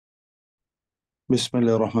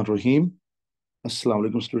Bismillahirrahmanirrahim. Assalamu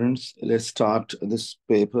alaikum students. Let's start this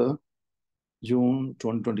paper, June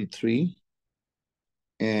 2023.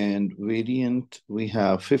 And variant, we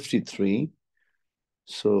have 53.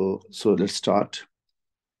 So let's start.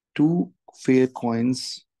 Two fair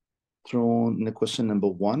coins thrown in the question number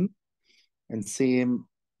 1 and same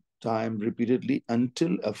time repeatedly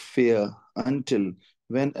until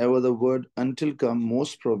whenever the word until come,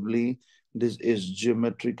 most probably this is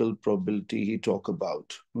geometrical probability he talk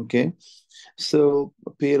about. Okay. So a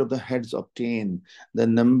pair of the heads obtain the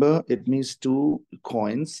number, it means two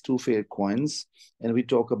coins, two fair coins, and we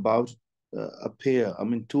talk about a pair, I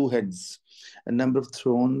mean two heads. A number of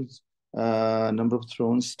thrones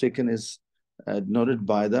taken is denoted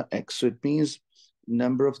by the X. So it means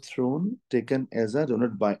number of throne taken as a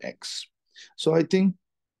denoted by X. So I think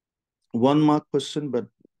 1 mark question, but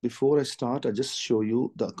before I start, I just show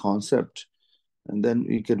you the concept and then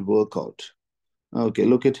we can work out. Okay,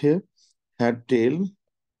 look at here. Head, tail,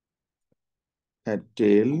 head,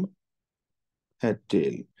 tail, head,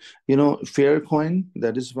 tail. You know, fair coin,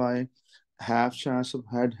 that is why half chance of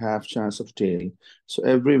head, half chance of tail. So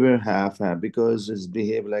everywhere half, because it's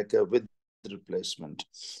behave like a with replacement.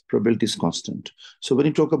 Probability is constant. So when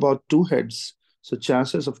you talk about two heads, so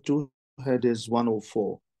chances of two head is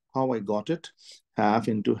 1/4. How I got it? Half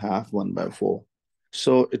into half, 1/4.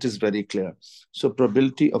 So it is very clear. So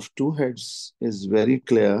probability of two heads is very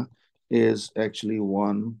clear, is actually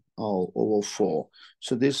 1/4.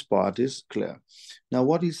 So this part is clear. Now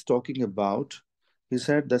what he's talking about, he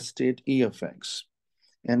said the state E of X.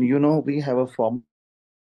 And you know, we have a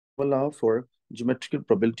formula for geometrical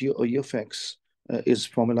probability of E of X.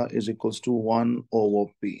 Formula is equals to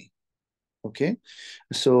 1/P. Okay,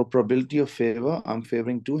 so probability of favor, I'm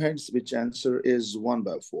favoring two heads, which answer is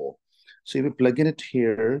 1/4. So if we plug in it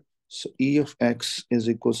here, so E of X is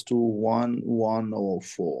equals to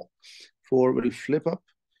 1/4. 4 will flip up,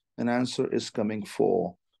 and answer is coming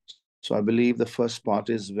 4. So I believe the first part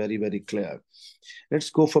is very, very clear. Let's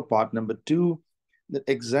go for part number 2. That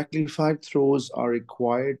exactly 5 throws are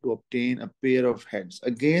required to obtain a pair of heads.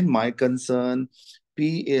 Again, my concern,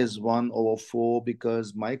 P is 1/4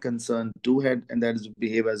 because my concern 2 head, and that is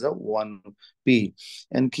behave as a 1P.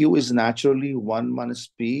 And Q is naturally 1 minus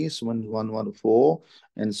P, so 1/4.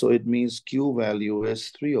 And so it means Q value is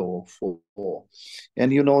 3/4.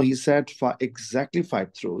 And you know, he said exactly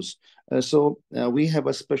 5 throws. So we have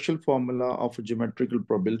a special formula of a geometrical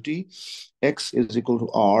probability. X is equal to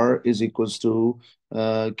R is equals to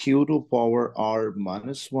Q to power R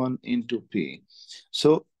minus 1 into P.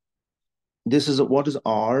 So this is what is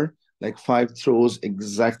R, like 5 throws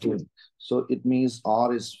exactly. So it means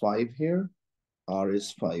R is 5 here, R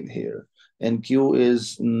is 5 here. And Q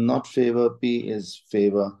is not favor, P is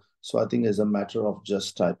favor. So I think it's a matter of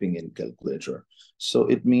just typing in calculator. So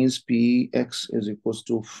it means Px is equals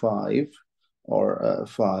to 5 or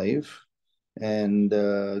 5. And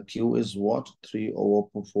Q is what?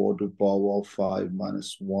 3/4 to power of 5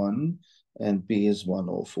 minus 1. And P is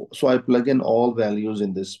 1/4. So I plug in all values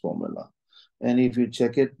in this formula. And if you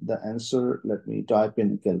check it, the answer, let me type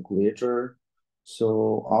in calculator.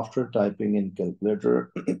 So after typing in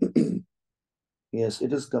calculator, yes,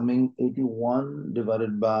 it is coming 81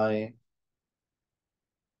 divided by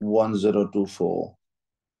 1024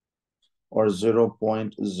 or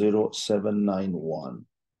 0.0791.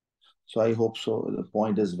 So I hope so. The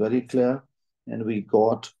point is very clear. And we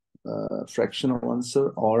got a fractional answer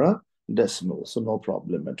or a decimal. So no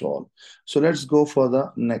problem at all. So let's go for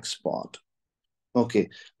the next part. Okay,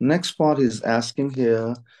 next part is asking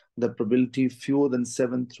here the probability fewer than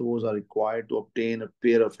 7 throws are required to obtain a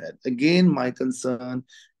pair of heads. Again, my concern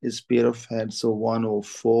is pair of heads, so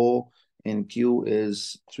 1/4 and Q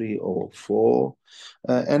is 3/4.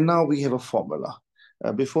 And now we have a formula.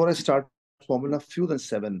 Before I start formula, fewer than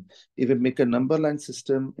 7, if we make a number line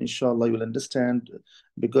system, inshallah, you will understand,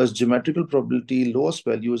 because geometrical probability, lowest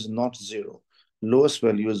value is not 0. Lowest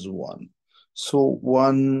value is 1. So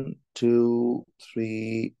 1, 2,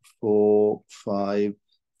 3, 4, 5,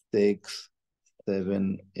 6,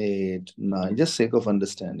 7, 8, 9. Just sake of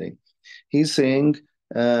understanding. He's saying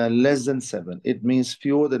less than 7. It means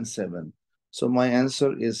fewer than 7. So my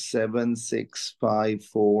answer is 7, 6, 5,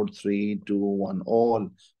 4, 3, 2, 1,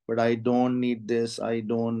 all. But I don't need this. I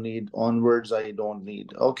don't need onwards. I don't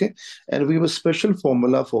need. Okay. And we have a special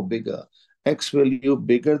formula for bigger. X value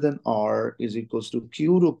bigger than R is equals to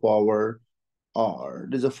Q to power R.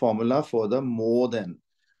 There's a formula for the more than.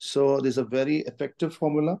 So there's a very effective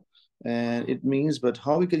formula, and it means, but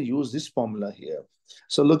how we can use this formula here?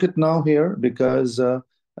 So look at now here, because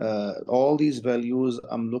all these values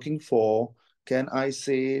I'm looking for, can I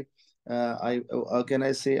say Can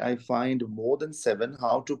I say I find more than 7?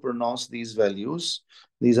 How to pronounce these values?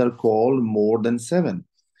 These are called more than 7.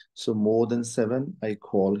 So more than 7, I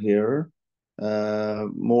call here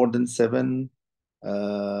more than 7,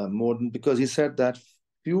 more than, because he said that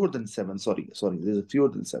fewer than 7. Sorry, there's a fewer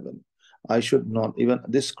than 7. I should not even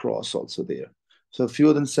this cross also there. So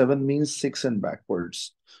fewer than 7 means 6 and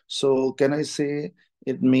backwards. So can I say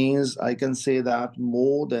it means I can say that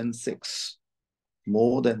more than 6,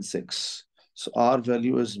 more than 6. So our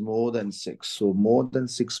value is more than 6. So more than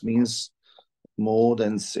 6 means more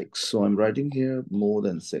than 6. So I'm writing here more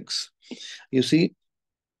than 6. You see,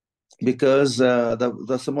 because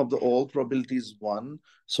the sum of the all probability is 1.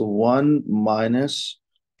 So 1 minus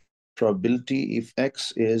probability if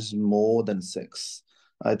x is more than 6.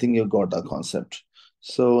 I think you got the concept.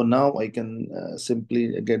 So now I can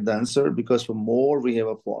simply get the answer, because for more we have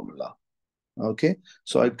a formula. Okay,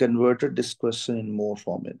 so I converted this question in more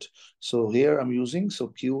format. So here I'm using, so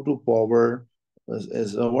q to power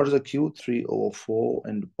what is the q? 3 over 4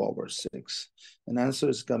 and power 6. And answer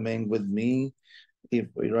is coming with me if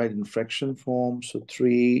we write in fraction form. So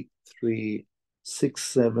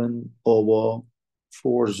 3367 over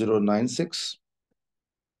 4096,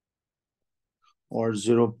 or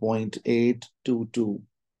 0.822,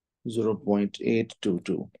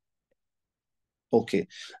 0.822. Okay,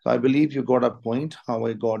 so I believe you got a point how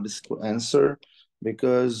I got this answer,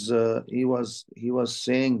 because he was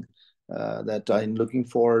saying that I'm looking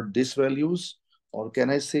for these values, or can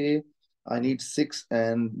I say I need 6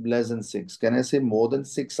 and less than 6? Can I say more than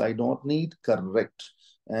 6? I don't need, correct,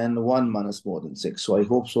 and 1 minus more than 6. So I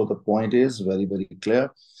hope so. The point is very, very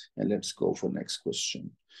clear, and let's go for next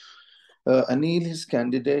question. Anil is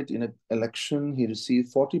candidate in an election. He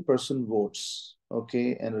received 40% votes,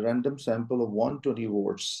 okay, and a random sample of 120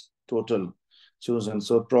 votes total chosen.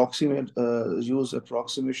 So use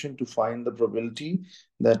approximation to find the probability.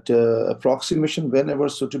 That approximation, whenever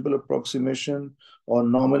suitable approximation or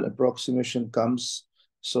normal approximation comes,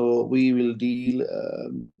 so we will deal,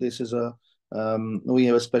 this is a, we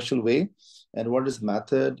have a special way. And what is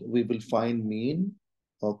method? We will find mean,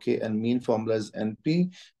 okay, and mean formula is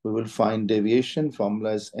NP. We will find deviation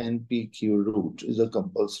formula is NPQ root is a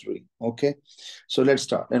compulsory. Okay, so let's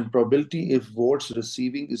start. And probability if votes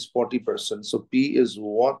receiving is 40%. So P is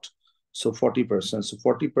what? So 40%. So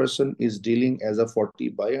 40% is dealing as a 40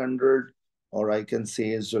 by 100, or I can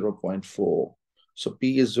say 0.4. So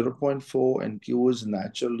P is 0.4 and Q is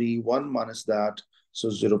naturally 1 minus that, so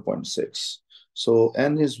 0.6. So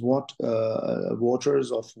N is what voters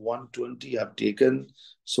of 120 have taken.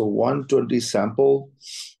 So 120 sample,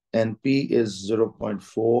 and P is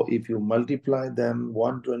 0.4. If you multiply them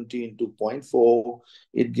 120 into 0.4,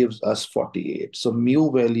 it gives us 48. So mu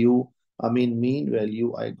value, I mean mean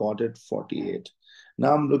value, I got it 48.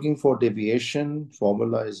 Now I'm looking for deviation.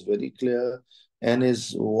 Formula is very clear. N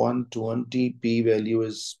is 120, P value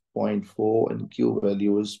is 0.4, and Q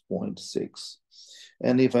value is 0.6.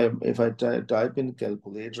 And if I type in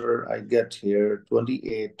calculator, I get here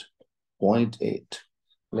 28.8.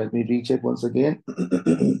 Let me recheck once again.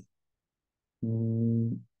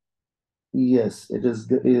 Yes, it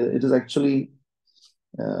is actually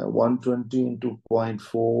 120 into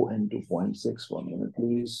 0.4 into 0.6. 1 minute,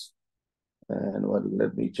 please. And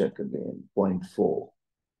let me check again. 0.4.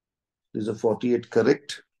 Is a 48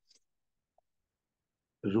 correct?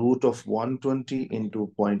 Root of 120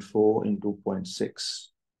 into 0.4 into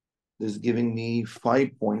 0.6. This is giving me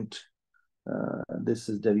 5 point. This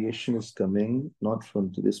is deviation is coming, not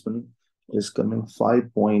from this one, is coming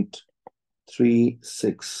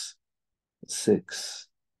 5.366.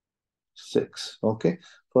 Okay.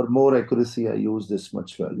 For more accuracy, I use this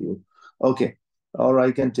much value. Okay. Or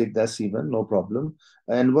I can take this even, no problem.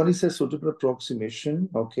 And what is a suitable approximation?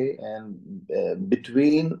 Okay. And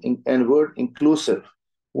between and word inclusive,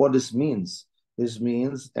 what this means? This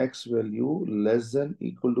means X value less than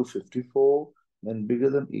equal to 54 and bigger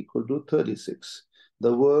than equal to 36.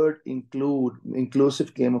 The word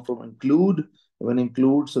inclusive came from include. When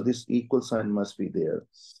include, so this equal sign must be there.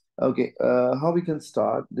 Okay, how we can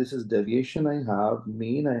start? This is deviation I have,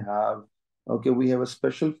 mean I have. Okay, we have a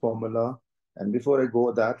special formula. And before I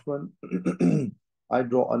go that one, I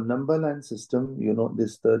draw a number line system. You know,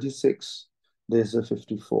 this 36, there's a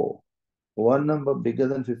 54. One number bigger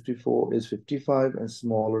than 54 is 55 and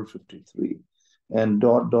smaller 53. And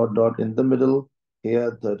dot, dot, dot in the middle,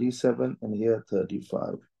 here 37 and here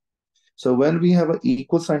 35. So when we have an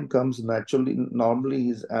equal sign comes naturally, normally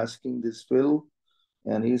he's asking this fill,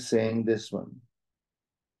 and he's saying this one.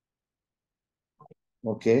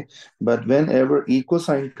 Okay, but whenever equal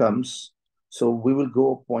sign comes, so we will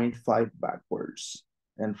go 0.5 backwards.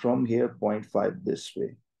 and from here 0.5 this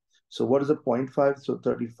way. So what is the 0.5? So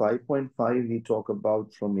 35.5 we talk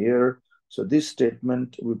about from here. So this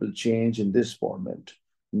statement we will change in this format.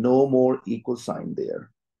 No more equal sign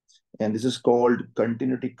there. And this is called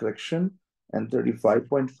continuity correction, and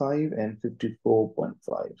 35.5 and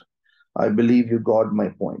 54.5. I believe you got my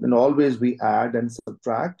point. And always we add and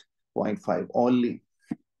subtract 0.5 only,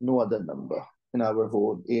 no other number in our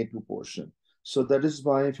whole A2 portion. So that is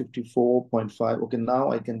why 54.5. Okay,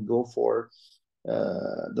 now I can go for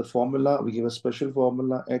the formula. We give a special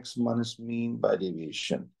formula, x minus mean by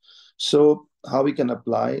deviation. So how we can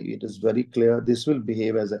apply it is very clear. This will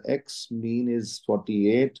behave as a x, mean is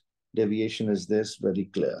 48, deviation is this, very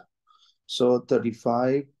clear. So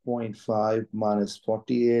 35.5 minus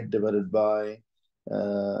 48 divided by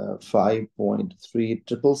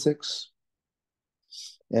 5.3666.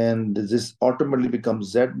 And this automatically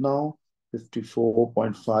becomes Z now.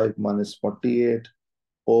 54.5 minus 48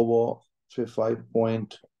 over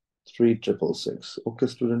 5.3666. Okay,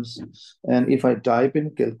 students. And if I type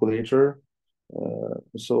in calculator,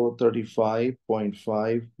 so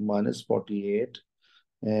 35.5 minus 48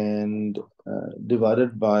 and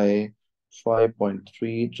divided by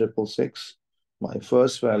 5.3666, my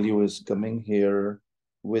first value is coming here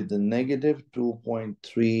with the negative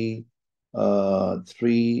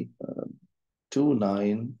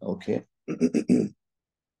 2.329, okay,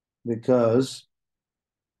 because,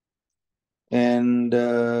 and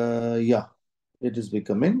yeah, it is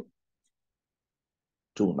becoming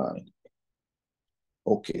 29.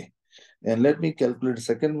 Okay. And let me calculate the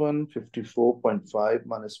second one, 54.5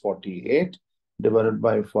 minus 48 divided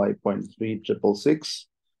by 5.3666.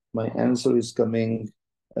 My answer is coming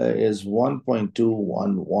is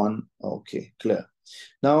 1.211. Okay, clear.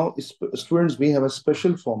 Now, students, we have a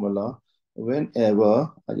special formula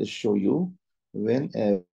whenever, I just show you,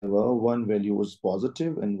 whenever one value is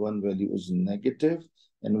positive and one value is negative,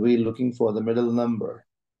 and we're looking for the middle number.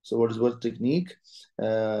 So what technique?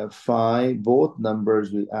 Phi, both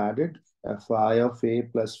numbers we added, phi of A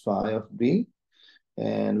plus phi of B,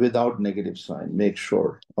 and without negative sign, make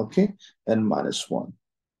sure, okay? And minus 1.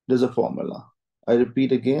 There's a formula. I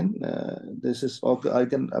repeat again, this is, okay, I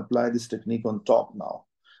can apply this technique on top now.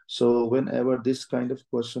 So whenever this kind of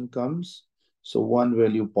question comes, so one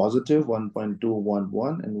value positive,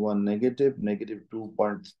 1.211, and one negative, negative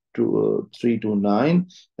 2.329,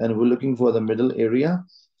 and we're looking for the middle area.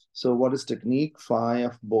 So what is technique? Phi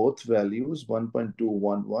of both values,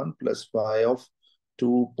 1.211 plus phi of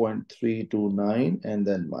 2.329, and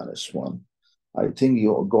then minus 1. I think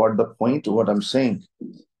you got the point of what I'm saying.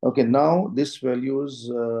 Okay, now this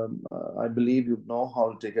values, I believe you know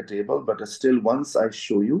how to take a table, but still once I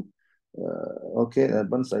show you,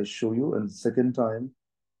 once I show you, and second time,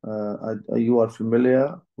 you are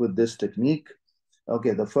familiar with this technique.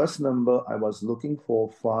 Okay, the first number I was looking for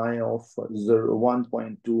phi of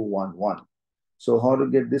 1.211. So how to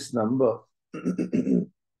get this number?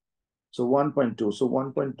 So 1.2. So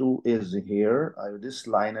 1.2 is here. This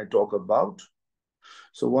line I talk about.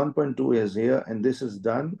 So 1.2 is here, and this is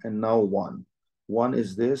done, and now 1. 1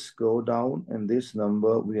 is this, go down, and this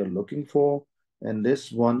number we are looking for, and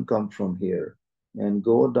this 1 come from here, and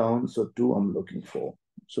go down, so 2 I'm looking for.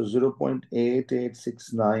 So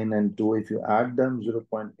 0.8869 and 2, if you add them,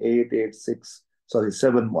 0.886, sorry,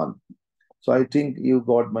 71. So I think you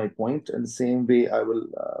got my point, and same way I will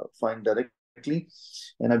find directly,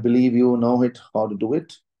 and I believe you know it how to do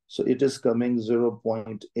it. So it is coming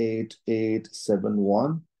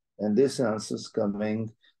 0.8871, and this answer is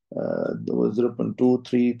coming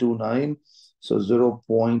 0.2329. So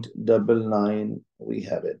 0.99 we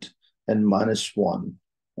have it, and minus 1.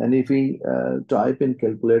 And if we type in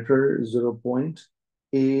calculator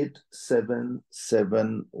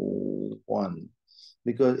 0.8771,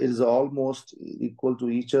 because it is almost equal to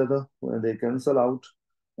each other when they cancel out,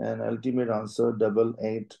 and ultimate answer double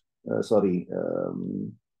eight.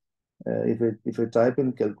 If I type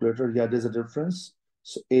in calculator, yeah, there's a difference.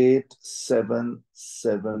 So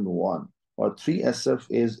 8771 or 3SF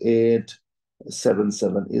is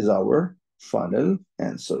 877 is our final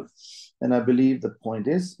answer. And I believe the point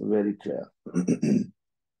is very clear.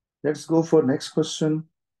 Let's go for next question.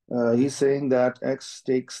 He's saying that x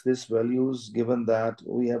takes this values given that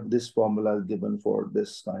we have this formula given for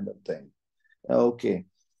this kind of thing. Okay.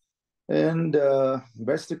 And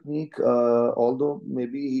best technique, although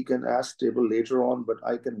maybe he can ask table later on, but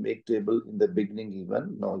I can make table in the beginning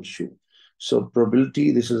even, no issue. So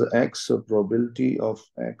probability, this is x, so probability of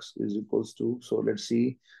x is equals to, so let's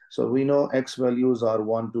see. So we know x values are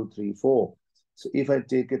 1, 2, 3, 4. So if I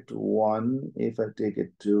take it 1, if I take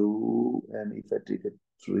it 2, and if I take it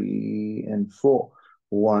 3 and 4,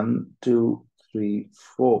 1, 2, 3,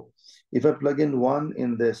 4. If I plug in 1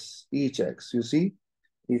 in this each x, you see,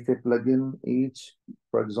 if I plug in each,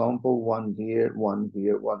 for example, 1 here, 1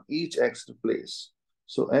 here, 1, each x to place.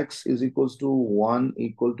 So x is equals to 1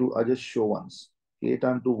 equal to, I just show once, k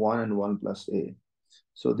times to 1 and 1 plus a.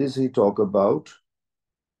 So this he talk about.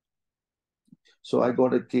 So I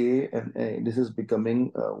got a k and a. This is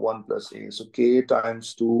becoming 1 plus a. So k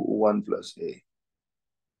times 2, 1 plus a.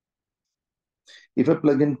 If I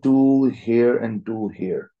plug in 2 here and 2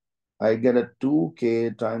 here, I get a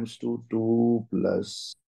 2k times 2, 2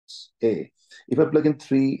 plus a. If I plug in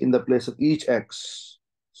 3 in the place of each x,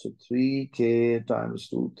 so 3k times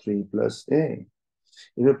 2, 3 plus a.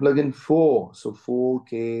 If I plug in 4, so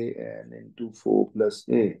 4k and into 4 plus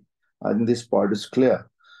a. I think this part is clear.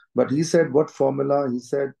 But he said what formula? He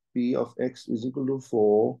said p of x is equal to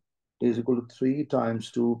 4 is equal to 3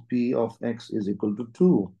 times 2, p of x is equal to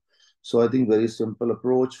 2. So I think very simple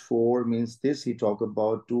approach. 4 means this, he talked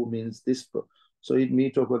about 2 means this. So it may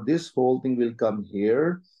talk about this whole thing will come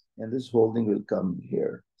here and this whole thing will come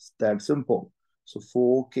here. It's that simple. So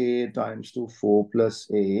 4k times 2, 4 plus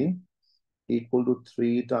a equal to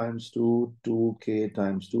 3 times 2, 2k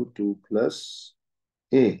times 2, 2 plus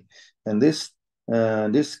a. And this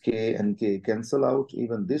k and k cancel out.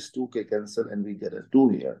 Even this 2k cancel and we get a 2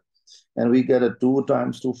 here. And we get a 2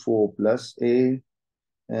 times 2, 4 plus a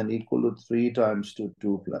and equal to 3 times 2,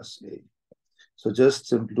 2 plus a. So just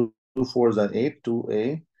simple 2 4s are 8,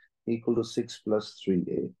 2a equal to 6 plus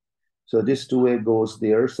 3a. So this 2a goes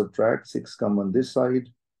there, subtract 6 come on this side,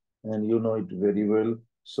 and you know it very well.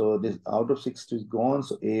 So this out of 6 is gone,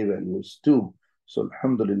 so a value is 2. So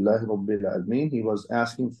Alhamdulillah Rabbil Alameen, he was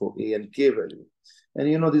asking for a and k value. And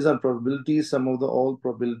you know, these are probabilities. Some of the all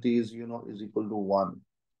probabilities, you know, is equal to 1.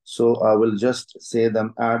 So I will just say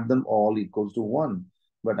them, add them all equals to 1.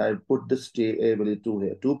 But I put this a value 2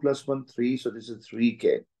 here. 2 plus 1, 3. So this is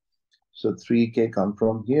 3k. So 3k come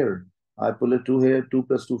from here. I pull a 2 here. 2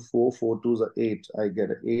 plus 2, 4. 4 2s are 8. I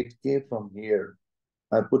get a 8k from here.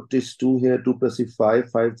 I put this 2 here, 2 plus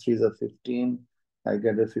 5, 5 3s are 15. I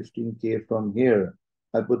get a 15k from here.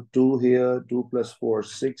 I put 2 here, 2 plus 4,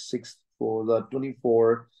 6, 6 4 are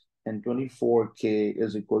 24, and 24k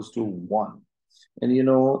is equals to 1. And you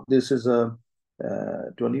know, this is a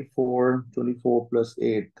 24 plus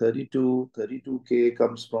 8, 32, 32k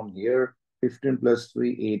comes from here, 15 plus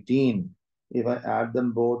 3, 18. If I add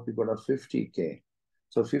them both, we got a 50k.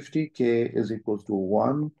 So 50k is equals to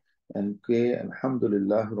 1 and k,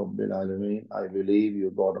 alhamdulillah, Rabbil Alameen, I believe you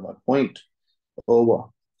got my point. Over.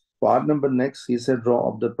 Part number next, he said draw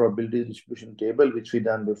up the probability distribution table, which we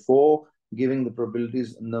done before, giving the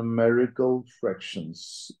probabilities numerical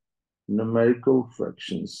fractions. Numerical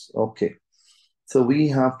fractions. Okay. So we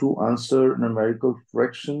have to answer numerical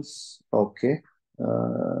fractions. Okay.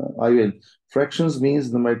 I will. Fractions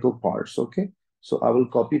means numerical parts. Okay. So I will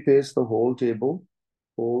copy paste the whole table.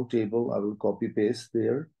 Whole table I will copy paste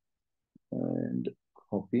there and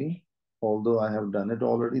copy. Although I have done it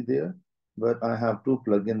already there, but I have to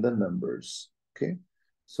plug in the numbers. Okay.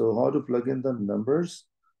 So how to plug in the numbers?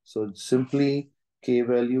 So simply k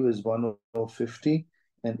value is 1 over 50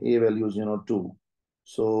 and a value is 2.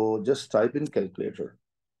 So just type in calculator.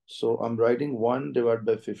 So I'm writing 1 divided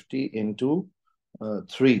by 50 into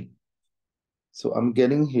 3. So I'm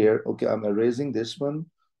getting here, okay, I'm erasing this one.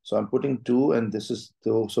 So I'm putting 2 and this is,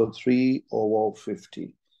 so 3 over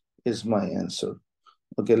 50 is my answer.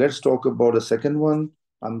 Okay, let's talk about the second one.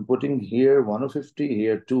 I'm putting here 1 over 50,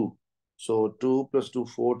 here 2. So 2 plus 2,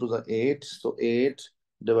 4 to the 8. So 8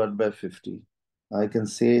 divided by 50. I can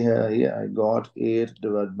say here, yeah, I got 8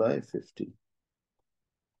 divided by 50.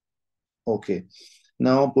 Okay,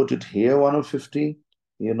 now put it here 1 over 50.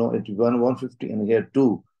 You know, it's 150 and here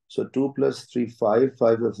 2. So 2 plus 3, 5.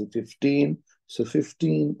 5 plus 15. So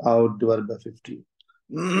 15 out divided by 50.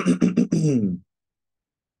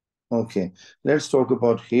 Okay, let's talk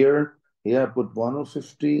about here. Here I put 1 over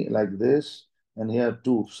 50 like this, and here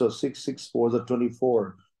 2. So 6, 6, 4 is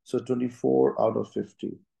 24. So 24 out of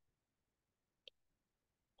 50.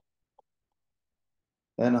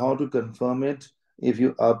 And how to confirm it? If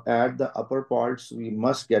you add the upper parts, we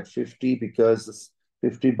must get 50 because it's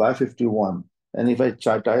 50 by 51. And if I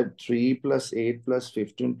type 3 plus 8 plus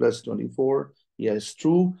 15 plus 24, yes,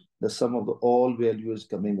 true. The sum of the all values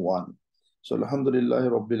coming 1. So Alhamdulillah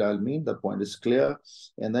Rabbil Alameen, the point is clear.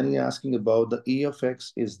 And then you're asking about the E of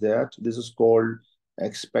X is that this is called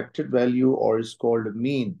expected value or is called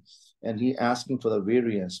mean. And he asking for the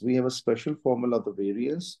variance. We have a special formula of the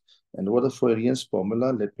variance. And what the variance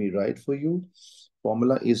formula? Let me write for you.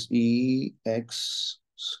 Formula is EX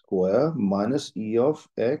square minus E of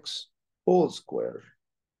X whole square.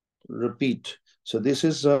 repeat. So this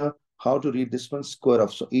is how to read this one, square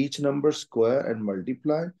of. So each number square and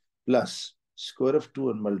multiply, plus square of 2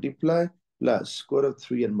 and multiply, plus square of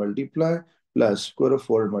 3 and multiply, plus square of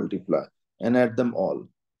 4 and multiply, and add them all.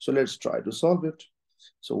 So let's try to solve it.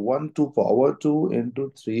 So 1 to power 2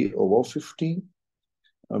 into 3 over 50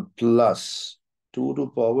 plus 2 to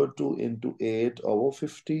power 2 into 8 over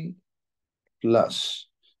 50 plus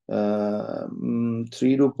 3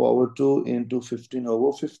 to power 2 into 15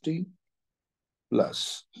 over 50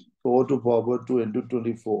 plus 4 to power 2 into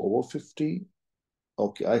 24 over 50.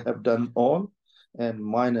 Okay, I have done all, and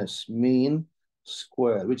minus mean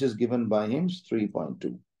square, which is given by him,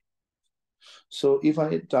 3.2. So if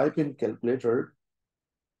I type in calculator,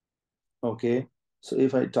 okay, so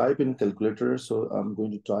if I type in calculator, so I'm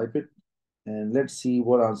going to type it, and let's see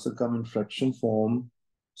what answer come in fraction form.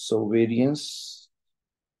 So variance.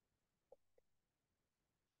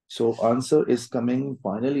 So answer is coming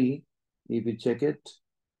finally, if we check it.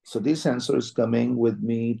 So this answer is coming with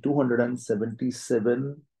me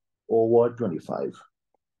 277 over 25.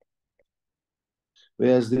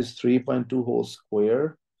 Whereas this 3.2 whole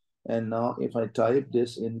square. And now if I type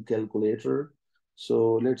this in calculator,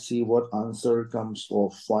 so let's see what answer comes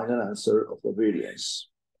for final answer of the variance.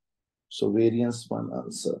 So variance one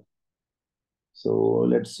answer. So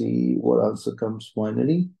let's see what answer comes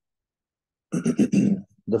finally.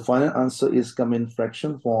 The final answer is come in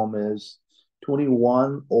fraction form as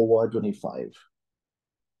 21 over 25.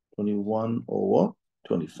 21 over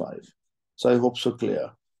 25. So I hope so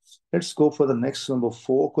clear. Let's go for the next number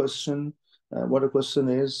 4 question. What the question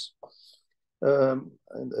is,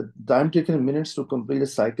 time taken in minutes to complete a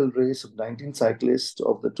cycle race of 19 cyclists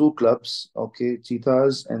of the 2 clubs, okay,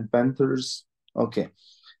 Cheetahs and Panthers, okay.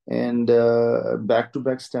 And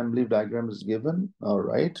back-to-back stem leaf diagram is given, all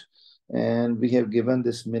right. And we have given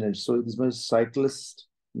this minute. So this means cyclist,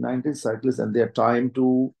 19 cyclists, and their time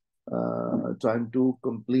to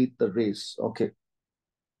complete the race, okay.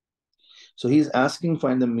 So he's asking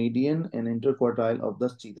find the median and interquartile of the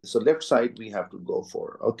cheetah. So left side we have to go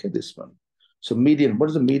for, okay, this one. So median, what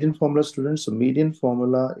is the median formula, students? So median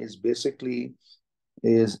formula is basically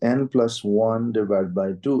is n plus 1 divided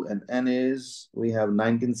by 2, and n is, we have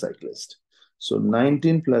 19 cyclists. So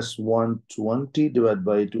 19 plus 1, 20 divided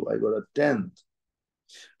by 2, I got a 10th.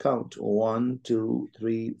 Count 1, 2,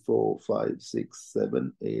 3, 4, 5, 6,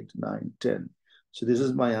 7, 8, 9, 10. So this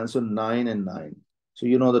is my answer, 9 and 9. So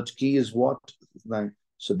you know the key is what? 9.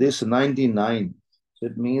 So this 99. So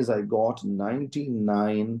it means I got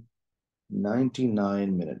 99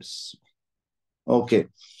 minutes. Okay,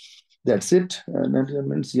 that's it. 99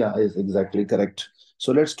 minutes, yeah, is exactly correct.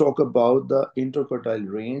 So let's talk about the interquartile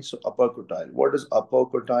range. So upper quartile. What is upper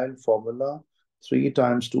quartile formula? 3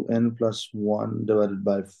 times 2n plus 1 divided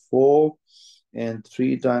by 4. And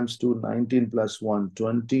 3 times 2, 19 plus 1,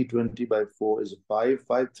 20. 20 by 4 is 5.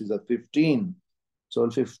 5 is a 15. So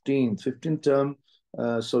 15. 15 term.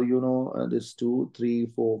 So you know this 2, 3,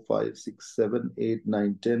 4, 5, 6, 7, 8,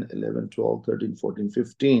 9, 10, 11, 12, 13, 14,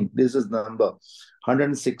 15. This is number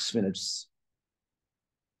 106 minutes.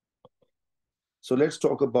 So let's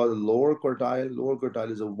talk about the lower quartile. Lower quartile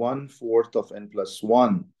is a 1/4 of n plus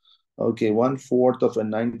 1. Okay, 1/4 of a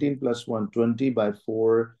 19 plus 1, 20 by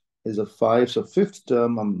 4 is a 5. So fifth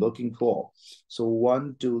term I'm looking for. So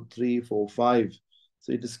 1, 2, 3, 4, 5.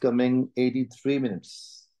 So it is coming 83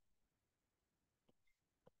 minutes.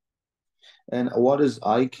 And what is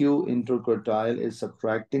IQ interquartile is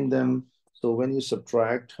subtracting them. So when you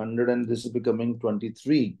subtract 100 and this is becoming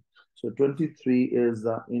 23. So 23 is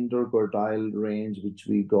the interquartile range which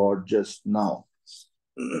we got just now.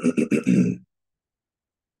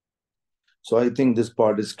 So I think this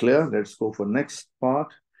part is clear. Let's go for next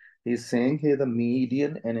part. He's saying here the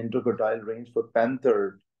median and interquartile range for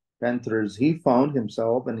Panthers. He found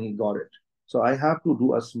himself and he got it. So I have to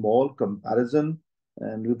do a small comparison,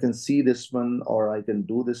 and you can see this one, or I can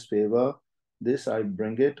do this favor. This I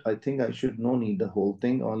bring it. I think I should no need the whole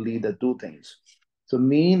thing, only the 2 things. So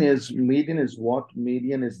median is what?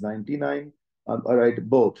 Median is 99. All right,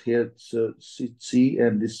 both here. So C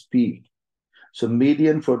and this P. So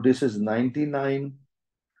median for this is 99.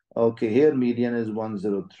 Okay, here median is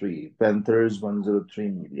 103. Panthers 103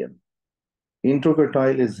 median.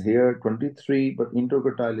 Interquartile is here 23, but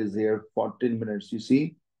interquartile is here 14 minutes. You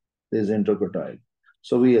see, there's interquartile.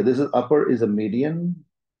 So this is upper is a median,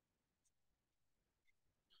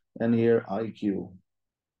 and here IQ.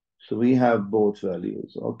 So we have both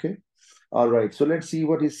values. Okay. All right. So let's see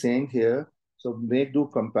what he's saying here. So do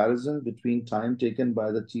comparison between time taken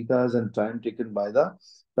by the cheetahs and time taken by the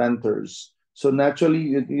panthers. So naturally,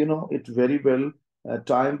 you know it very well.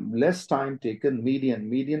 less time taken.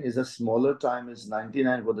 Median is a smaller time, is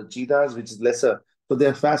 99 for the cheetahs, which is lesser, so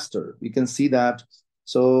they're faster. We can see that.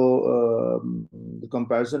 So the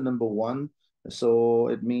comparison number one. So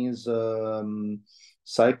it means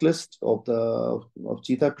cyclist of the of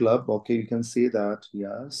cheetah club. Okay, you can say that.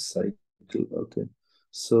 Yeah, cycle. Okay.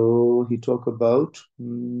 So he talk about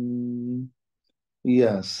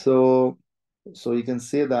yeah. So you can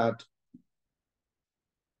say that.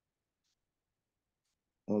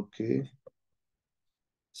 Okay,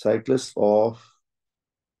 cyclist of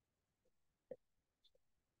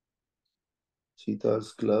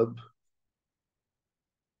cheetahs club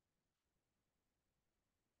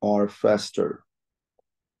or faster.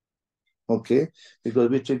 Okay, because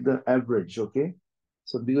we check the average. Okay,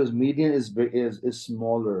 so because median is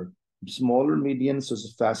smaller median, so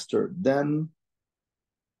it's faster than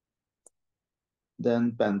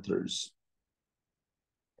panthers.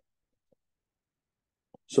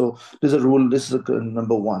 So this is a rule. This is a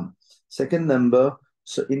number one. Second number,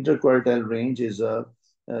 so interquartile range is a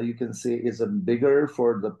you can say is a bigger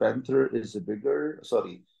for the panther is a bigger.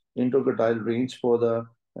 Sorry, interquartile range for the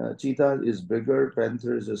cheetah is bigger.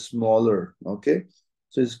 Panther is a smaller. Okay,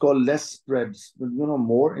 so it's called less spreads. You know,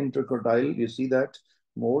 more interquartile. You see that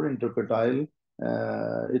more interquartile.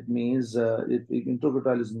 It means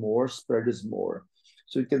interquartile is more, spread is more.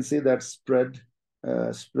 So you can say that spread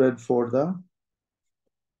for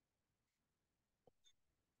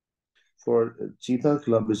cheetah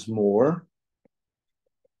club is more.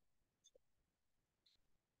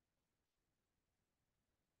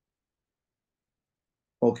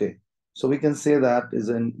 Okay, so we can say that is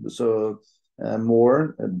in so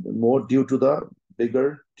more due to the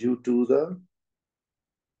bigger due to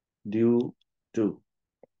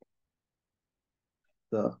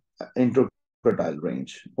the interquartile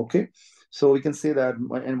range. Okay, so we can say that,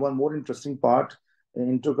 and one more interesting part,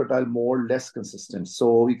 interquartile more less consistent.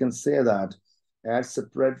 So we can say that as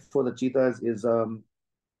spread for the cheetahs is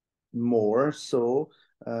more, so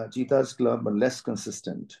cheetahs club are less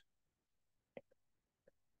consistent.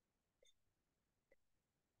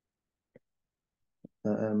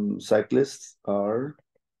 Cyclists are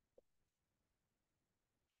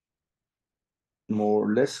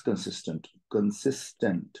more less consistent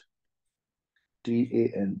TANT.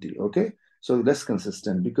 Okay, so less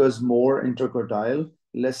consistent because more interquartile,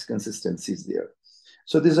 less consistency is there.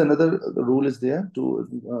 So this is another rule is there.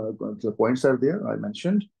 The points are there I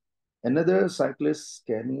mentioned. Another cyclist,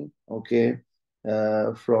 Kenny, okay,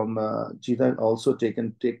 from Cheetah also take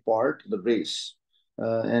part in the race.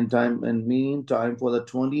 And mean time for the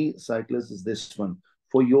 20 cyclists is this one.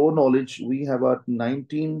 For your knowledge, we have about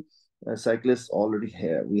 19 cyclists already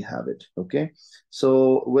here. We have it, okay?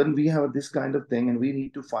 So when we have this kind of thing and we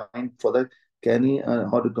need to find for the Kenny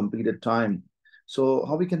how to complete a time. So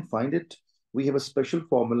how we can find it? We have a special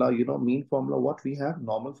formula, mean formula. What we have,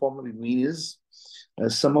 normal formula, mean is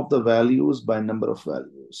sum of the values by number of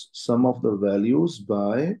values. Sum of the values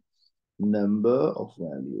by number of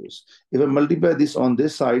values. If I multiply this on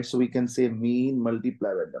this side, so we can say mean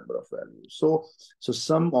multiplied by number of values. So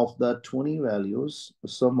sum of the 20 values,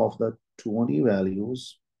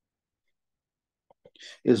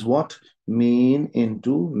 is what? Mean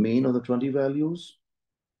into mean of the 20 values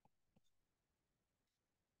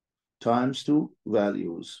times two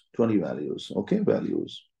values, 20 values, okay,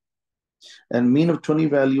 values. And mean of 20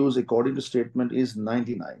 values according to statement is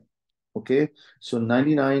 99. Okay, so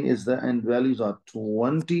 99 is the and values are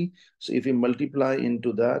 20. So if you multiply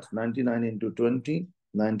into that 99 into 20,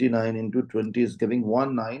 99 into 20 is giving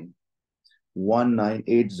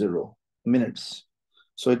 1980 minutes.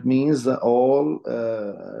 So it means the all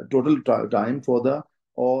total time for the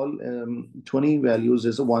all 20 values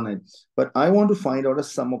is a 1. But I want to find out a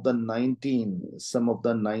sum of the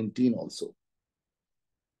 19 also.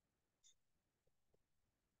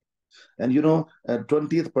 And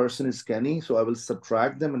 20th person is Kenny, so I will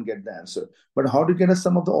subtract them and get the answer. But how to get a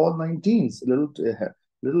sum of the all 19s?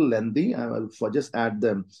 Little lengthy. I will just add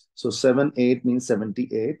them. So 7, 8 means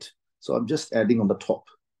 78. So I'm just adding on the top.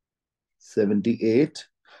 78.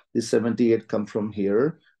 This 78 come from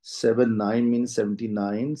here. 7, 9 means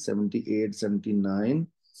 79. 78, 79.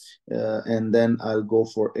 And then I'll go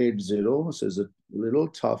for 80. So it's a little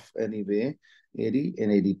tough anyway. 80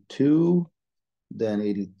 and 82. Then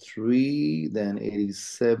 83, then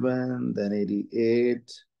 87, then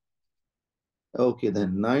 88. Okay,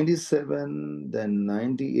 then 97, then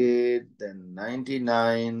 98, then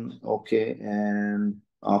 99. Okay, and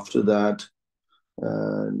after that,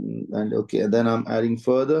 and okay, and then I'm adding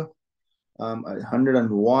further.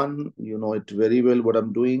 101, you know it very well what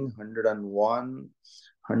I'm doing. 101,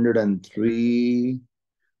 103,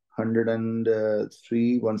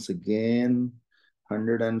 103 once again,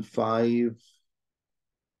 105,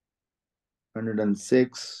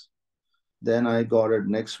 106. Then I got it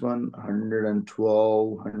next one, 112,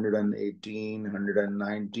 118,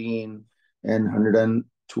 119, and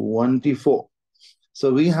 124.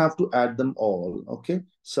 So we have to add them all, okay?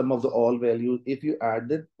 Sum of the all values, if you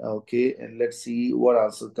add it, okay, and let's see what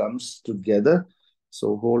answer comes together.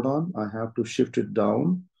 So hold on, I have to shift it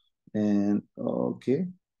down. And okay,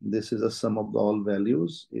 this is a sum of the all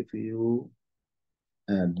values. If you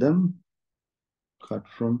add them, cut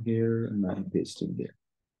from here, and I'm pasting here.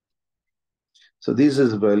 So this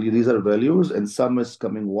is value, these are values, and sum is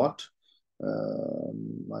coming what?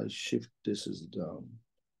 I shift this is down.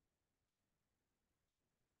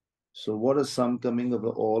 So what is sum coming of the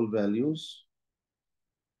all values?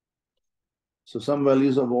 So some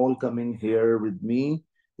values of all coming here with me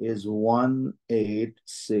is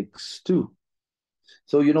 1862.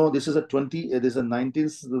 So you know this is a 20, it is a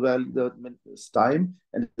 19th value the time,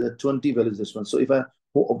 and the 20 values this one. So if I,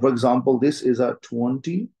 for example, this is a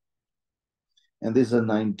 20 and this is a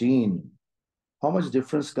 19. How much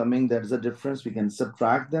difference coming? That is a difference. We can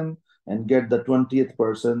subtract them and get the 20th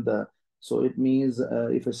person. So it means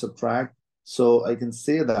if I subtract, so I can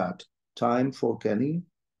say that time for Kenny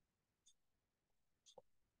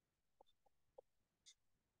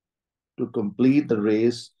to complete the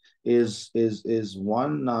race is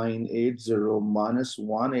 1980 minus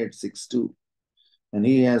 1862, and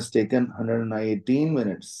he has taken 118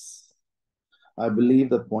 minutes. I believe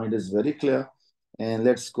the point is very clear. And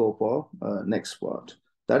let's go for next part.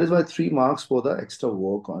 That is why 3 marks for the extra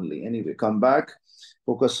work only. Anyway, come back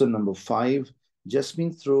for question number 5.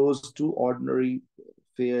 Jasmine throws 2 ordinary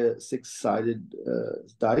fair 6-sided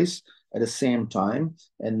dice at the same time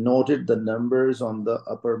and noted the numbers on the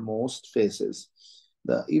uppermost faces.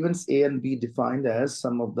 The events A and B defined as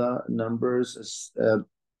some of the numbers is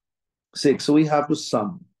 6. So we have to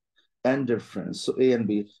sum and difference. So A and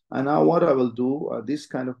B. And now what I will do, this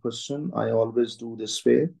kind of question, I always do this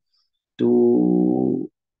way to,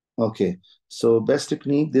 okay. So best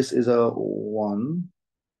technique, this is a 1,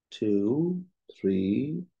 2,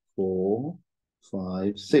 3, 4,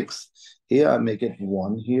 5, 6. Here I make it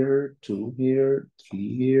 1 here, 2 here,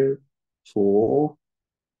 3 here, 4,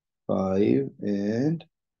 5, and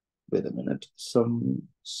wait a minute, some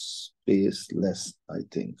space less, I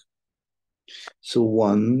think. So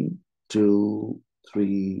 1, 2,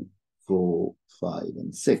 3, 4, 5,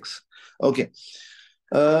 and 6. Okay.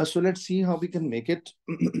 So let's see how we can make it.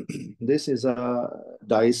 This is a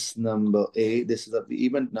dice number A. This is a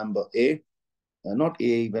event number A. Not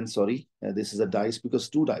A event, sorry. This is a dice because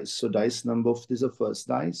 2 dice. So dice number, this is a first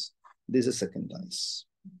dice. This is a second dice.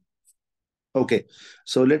 Okay.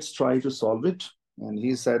 So let's try to solve it. And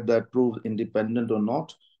he said that prove independent or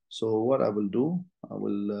not. So what I will do, I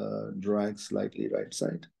will drag slightly right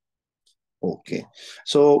side. Okay.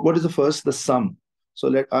 So what is the first? The sum. So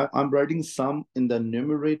I'm writing sum in the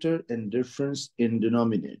numerator and difference in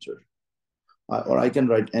denominator. Or I can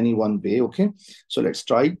write any one way, okay? So let's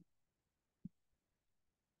try.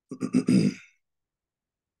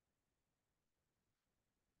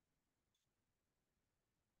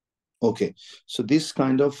 Okay, so this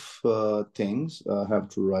kind of things, I have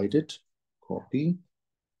to write it. Copy,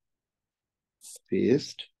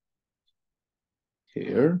 paste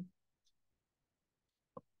here.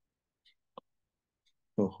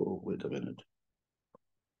 Oh, wait a minute.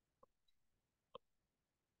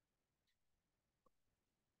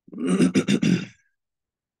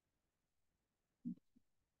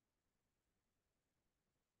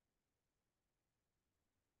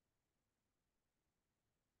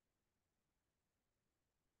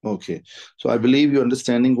 Okay, so I believe you're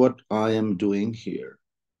understanding what I am doing here.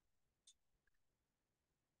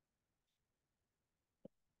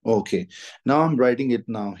 Okay, now I'm writing it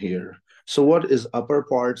now here. So what is upper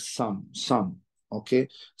part? Sum, sum, okay?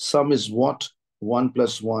 Sum is what? 1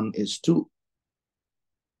 plus 1 is 2.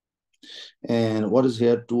 And what is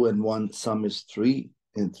here? 2 and 1, sum is 3.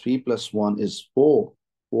 And 3 plus 1 is 4.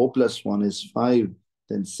 4 plus 1 is 5.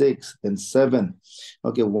 Then 6, then 7.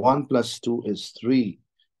 Okay, 1 plus 2 is 3.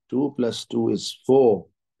 2 plus 2 is 4.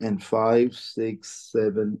 And 5, 6,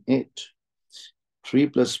 7, 8. 3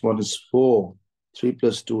 plus 1 is 4. 3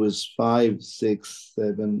 plus 2 is 5, 6,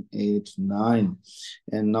 7, 8, 9.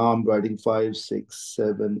 And now I'm writing 5, 6,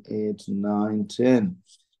 7, 8, 9, 10.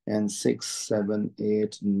 And 6, 7,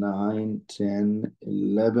 8, 9, 10,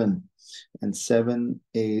 11. And 7,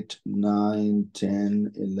 8, 9,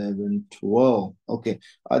 10, 11, 12. Okay,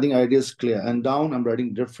 I think idea is clear. And down, I'm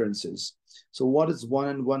writing differences. So what is 1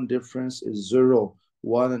 and 1 difference is 0.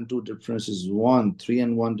 1 and 2 difference is 1. 3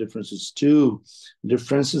 and 1 difference is 2.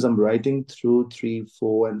 Differences I'm writing through 3,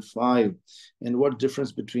 4, and 5. And what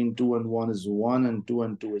difference between 2 and 1 is 1, and 2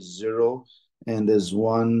 and 2 is 0. And there's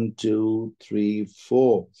 1, 2, 3,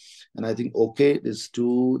 4. And I think, okay, there's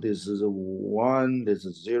 2, this is a 1, there's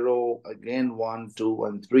a 0, again 1, 2,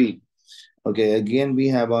 and 3. Okay, again we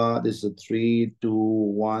have this is a 3, 2,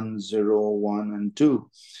 1, 0, 1, and 2.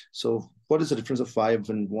 So what is the difference of 5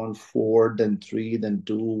 and 1? 4, then 3, then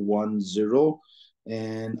 2, 1, 0.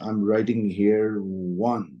 And I'm writing here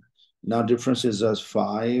 1. Now difference is as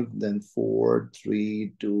 5, then 4,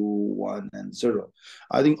 3, 2, 1, and 0.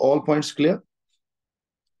 I think all points clear.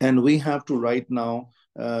 And we have to write now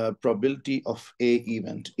probability of A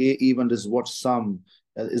event. A event is what sum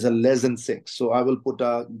is a less than 6. So I will put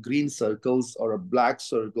a green circles or a black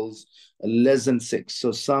circles less than 6.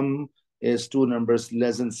 So sum is two numbers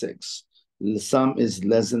less than 6. Sum is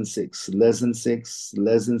less than 6, less than 6,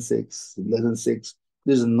 less than 6, less than 6.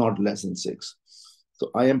 This is not less than 6. So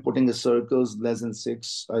I am putting a circles less than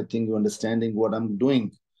 6. I think you're understanding what I'm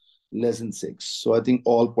doing. Less than 6. So I think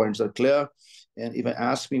all points are clear. And if I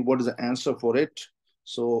ask me what is the answer for it,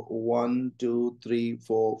 so 1, 2, 3,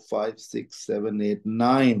 4, 5, 6, 7, 8,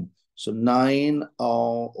 9. So 9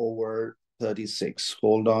 over 36.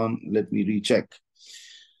 Hold on, let me recheck.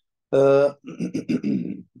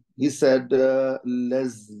 He said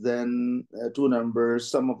less than two numbers.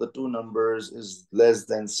 Sum of the two numbers is less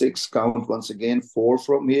than 6. Count once again. 4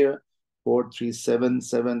 from here. 4, 3, 7,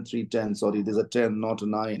 7, 3, 10. Sorry, there's a 10, not a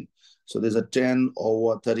 9. So there's a 10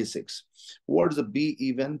 over 36. What is the B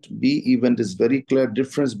event? B event is very clear.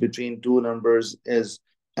 Difference between two numbers is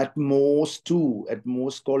at most 2. At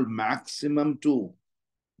most called maximum 2.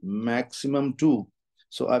 Maximum 2.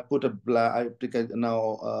 So I put a black, I pick a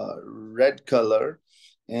now red color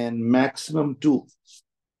and maximum 2.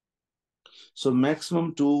 So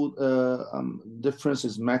maximum 2 difference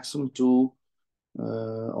is maximum 2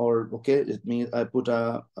 or okay, it means I put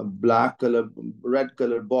a black color, red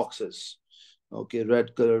color boxes. Okay,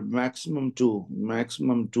 red color maximum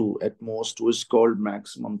 2, at most 2 is called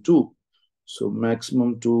maximum 2. So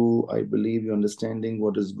maximum 2, I believe you're understanding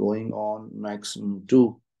what is going on, maximum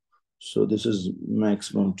 2. So this is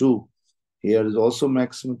maximum 2. Here is also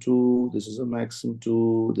maximum 2. This is a maximum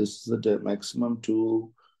 2. This is a maximum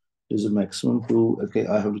 2. This is a maximum 2. Okay,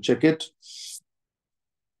 I have to check it.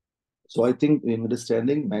 So I think in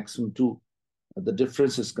understanding maximum 2, the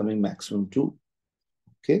difference is coming maximum 2.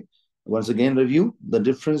 Okay. Once again, review the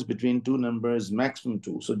difference between two numbers, maximum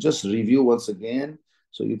 2. So just review once again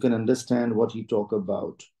so you can understand what he talked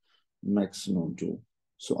about, maximum 2.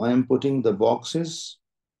 So I am putting the boxes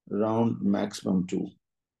around maximum 2.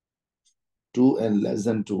 2 and less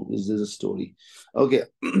than 2. This is a story. Okay.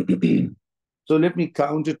 So let me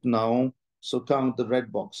count it now. So count the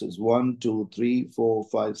red boxes. 1, 2, 3, 4,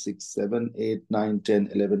 5, 6, 7, 8, 9, 10,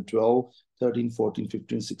 11, 12, 13, 14,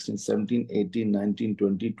 15, 16, 17, 18, 19,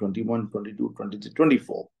 20, 21, 22, 23,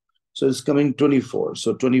 24. So it's coming 24.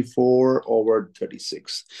 So 24 over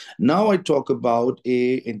 36. Now I talk about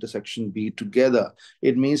A intersection B together.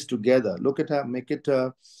 It means together. Look at how, make it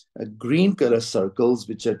a green color circles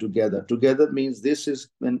which are together. Together means this is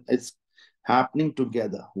when it's happening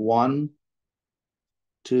together. 1,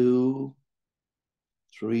 2,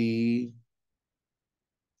 3,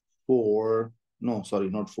 4. No, sorry,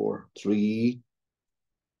 not 4. 3,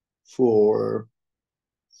 4,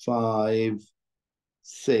 5,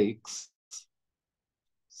 6,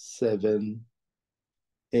 7,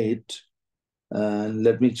 8. And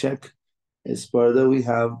let me check. As further we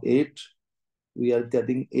have 8. We are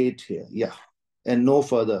getting 8 here. Yeah. And no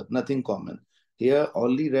further, nothing common. Here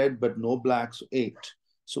only red, but no black, so 8.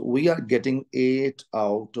 So we are getting 8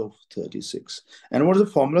 out of 36. And what is the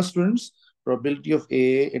formula, students? Probability of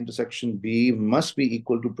A intersection B must be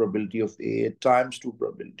equal to probability of A times 2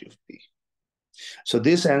 probability of B. So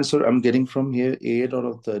this answer I'm getting from here 8 out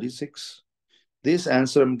of 36. This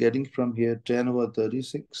answer I'm getting from here 10 over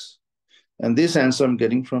 36. And this answer I'm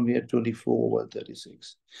getting from here 24 over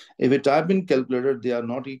 36. If it type in calculator, they are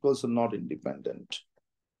not equal, so not independent.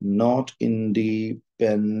 Not independent.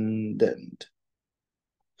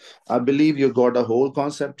 I believe you got the whole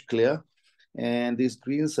concept clear. And these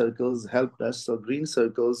green circles helped us. So green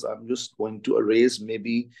circles, I'm just going to erase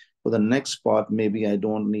maybe for the next part, maybe I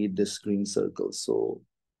don't need this green circle. So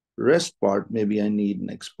rest part, maybe I need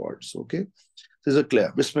next parts, okay? This is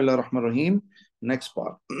clear. Bismillah ar-Rahman ar-Rahim. Next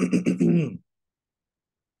part.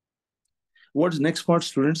 What's next part,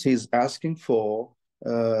 students? He's asking for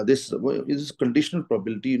this is conditional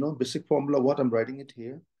probability, you know, basic formula, what I'm writing it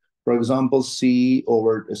here. For example, C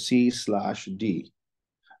over C slash D.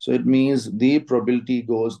 So it means the probability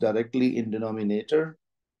goes directly in denominator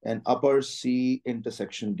and upper C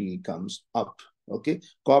intersection D comes up. Okay,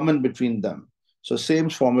 common between them. So same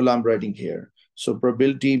formula I'm writing here. So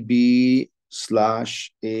probability B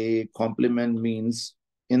slash A complement means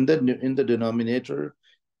in the denominator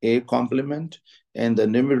A complement and the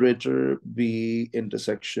numerator B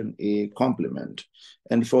intersection A complement.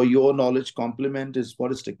 And for your knowledge, complement is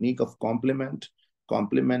what is technique of complement?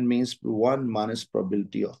 Complement means 1 minus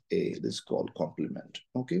probability of A. This is called complement.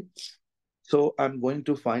 Okay. So I'm going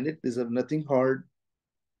to find it. These are nothing hard.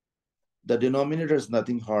 The denominator is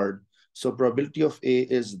nothing hard. So probability of A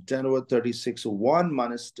is 10 over 36. 1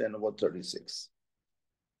 minus 10 over 36.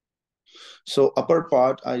 So upper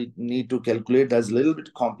part, I need to calculate. That's a little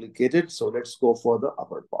bit complicated. So let's go for the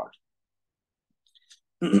upper part.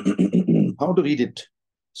 How to read it?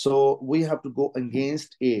 So we have to go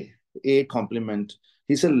against A complement.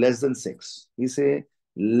 He said less than 6. He say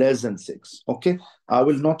less than 6. Okay. I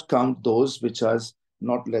will not count those which are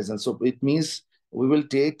not less than. So it means we will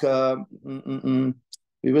take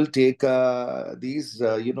these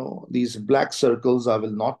these black circles. I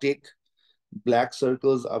will not take black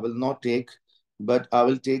circles. I will not take, but I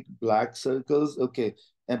will take black circles. Okay.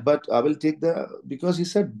 But I will take because he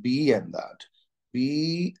said B and that.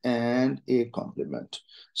 B and A complement.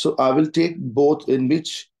 So I will take both in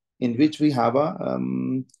which we have a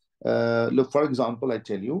look, for example, I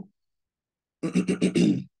tell you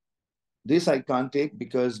this I can't take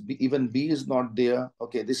because even B is not there.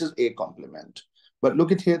 Okay, this is A complement. But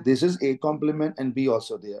look at here, this is A complement and B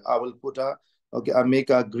also there. I will put okay, I make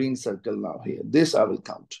a green circle now here. This I will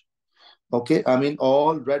count. Okay, I mean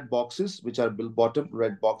all red boxes, which are bottom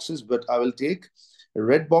red boxes, but I will take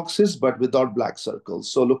red boxes, but without black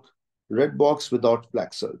circles. So look, red box without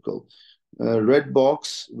black circle, red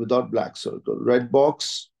box without black circle, red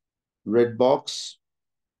box, red box,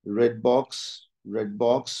 red box, red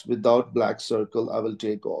box without black circle. I will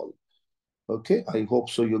take all. Okay, I hope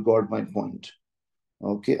so you got my point.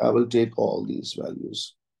 Okay, I will take all these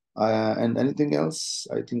values. And anything else?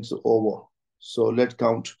 I think so. Over. So let's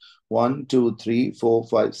count 1, 2, 3, 4,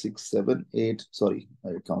 5, 6, 7, 8. Sorry, I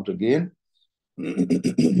count again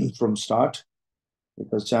from start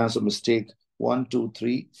because chance of mistake. 1, 2,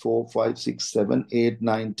 3, 4, 5, 6, 7, 8,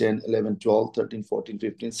 9, 10, 11, 12, 13, 14,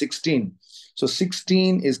 15, 16. So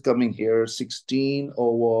 16 is coming here. 16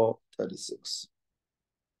 over 36.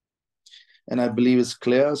 And I believe it's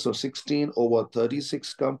clear. So 16 over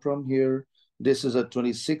 36 come from here. This is a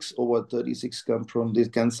 26 over 36 come from, they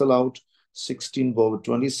cancel out. 16 over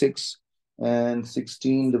 26 and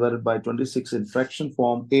 16 divided by 26 in fraction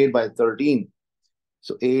form, 8 by 13.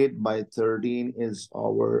 So 8 by 13 is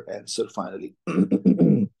our answer finally.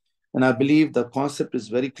 And I believe the concept is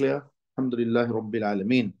very clear. Alhamdulillah Rabbil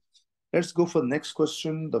Alameen. Let's go for the next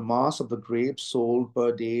question. The mass of the grapes sold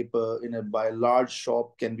per day by a large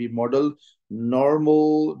shop can be modeled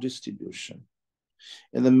normal distribution.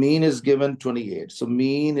 And the mean is given 28. So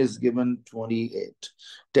mean is given 28.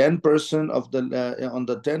 10% of on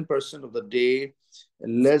the 10% of the day,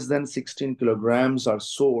 less than 16 kilograms are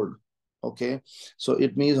sold. Okay. So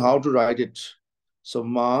it means how to write it. So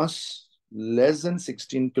mass less than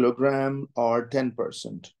 16 kilogram or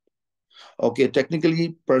 10%. Okay,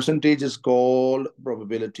 technically percentage is called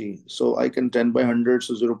probability. So I can 10 by 100,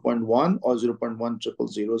 so 0 0.1 or 0 0.1 triple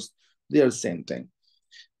zeros. They are the same thing.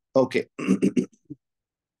 Okay.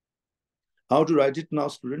 How to write it now,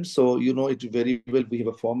 students? So you know it very well. We have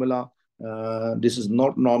a formula. This is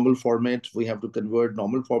not normal format. We have to convert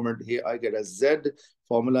normal format. Here I get a Z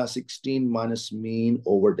formula 16 minus mean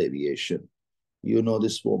over deviation. You know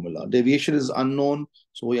this formula. Deviation is unknown,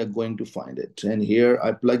 so we are going to find it. And here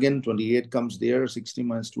I plug in 28 comes there, 16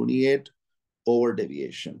 minus 28 over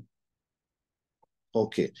deviation.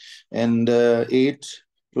 Okay, and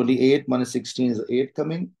 28 minus 16 is 8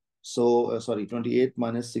 coming. So, sorry, 28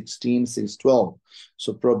 minus 16 is 12.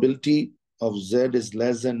 So probability of Z is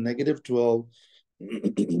less than negative 12.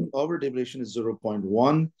 Over deviation is 0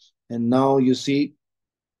 0.1. And now you see,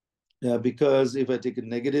 because if I take a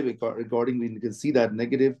negative, accordingly, you can see that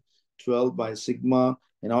negative 12 by sigma.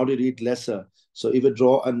 And how to read lesser? So if I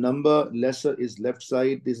draw a number, lesser is left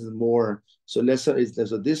side, this is more. So lesser is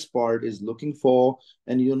lesser. This part is looking for,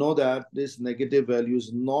 and you know that this negative value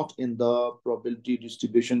is not in the probability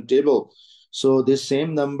distribution table. So this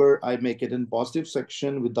same number, I make it in positive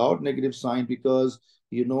section without negative sign because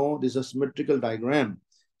you know this is a symmetrical diagram.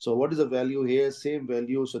 So what is the value here? Same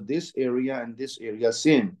value. So this area and this area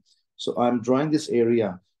same. So I'm drawing this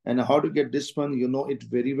area. And how to get this one, you know it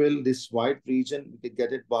very well. This white region, we can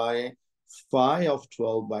get it by phi of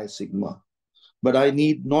 12 by sigma. but I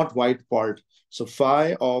need not white part. So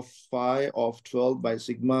phi of 12 by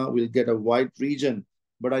sigma will get a white region,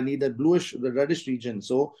 but I need a bluish, the reddish region.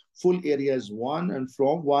 So full area is 1, and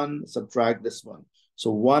from 1, subtract this one.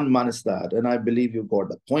 So 1 minus that, and I believe you got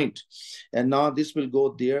the point. And now this will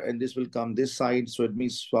go there, and this will come this side. So it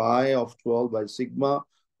means phi of 12 by sigma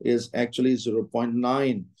is actually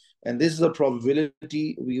 0.9. And this is a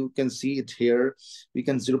probability. You can see it here. We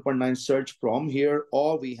can 0.9 search from here,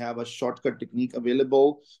 or we have a shortcut technique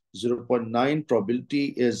available. 0.9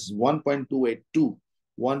 probability is 1.282,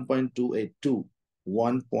 1.282,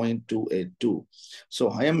 1.282.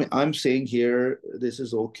 So I'm saying here this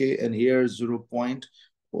is okay, and here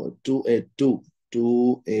 0.282,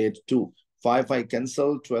 282. 5 I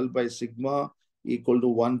cancel, 12 by sigma equal to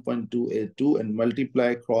 1.282, and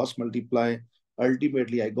multiply, cross multiply.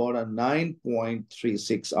 Ultimately, I got a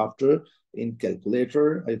 9.36 after in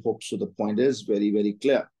calculator. I hope so the point is very, very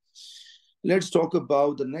clear. Let's talk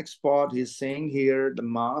about the next part. He's saying here the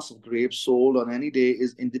mass of grapes sold on any day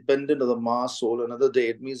is independent of the mass sold another day.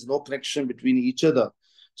 It means no connection between each other.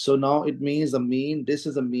 So now it means the mean, this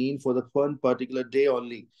is a mean for the one particular day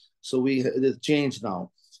only. So we change now.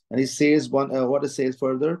 And he says what it says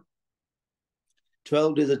further.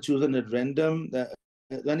 12 days are chosen at random.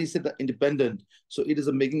 Then he said the independent. So it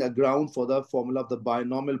is making a ground for the formula of the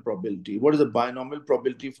binomial probability. What is the binomial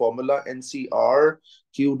probability formula? NCR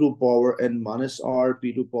Q to power N minus R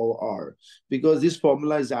P to power R. Because this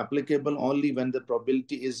formula is applicable only when the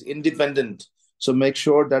probability is independent. So make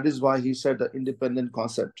sure that is why he said the independent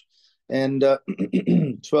concept. And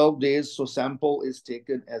 12 days, so sample is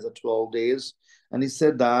taken as a 12 days. And he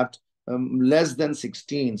said that less than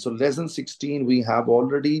 16. So less than 16, we have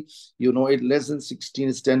already, it less than 16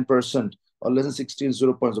 is 10%, or less than 16 is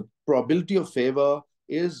 0. So probability of favor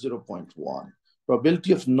is 0.1.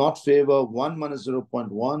 Probability of not favor, 1 minus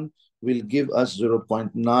 0.1 will give us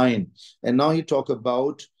 0.9. And now he talk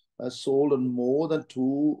about sold on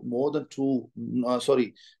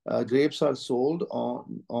grapes are sold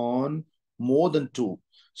on more than 2.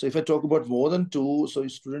 So if I talk about more than 2, so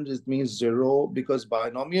student, it means 0, because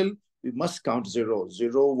binomial, we must count 0.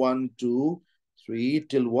 0, 1, 2, 3,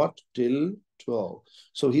 till what? Till 12.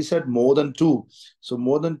 So he said more than 2. So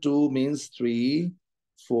more than 2 means 3,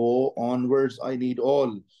 4 onwards, I need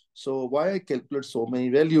all. So why I calculate so many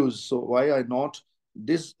values? So why I not,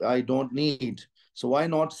 this I don't need. So why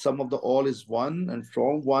not sum of the all is 1, and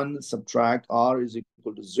from 1 subtract R is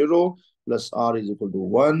equal to 0, plus R is equal to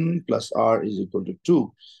 1, plus R is equal to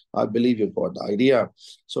 2. I believe you got the idea.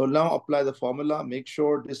 So now apply the formula. Make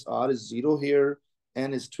sure this R is 0 here,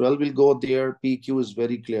 N is 12 will go there, PQ is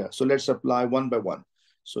very clear. So let's apply one by one.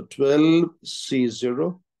 So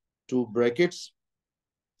 12C0, 2 brackets,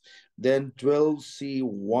 then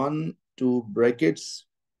 12C1, 2 brackets,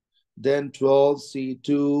 then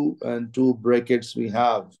 12C2 and 2 brackets we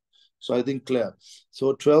have. So I think clear.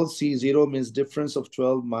 So 12C0 means difference of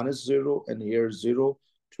 12 minus 0, and here 0.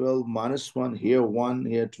 12 minus 1, here 1,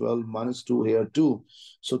 here 12 minus 2, here 2.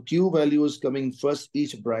 So Q value is coming first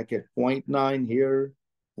each bracket, 0.9 here,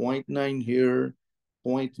 0.9 here,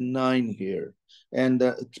 0.9 here. And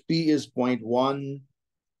P is 0.1,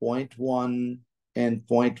 0.1, and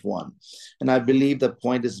 0.1. And I believe the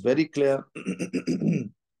point is very clear.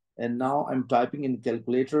 And now I'm typing in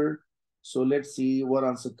calculator. So let's see what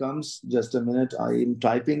answer comes. Just a minute. I am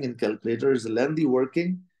typing in calculator. It's lengthy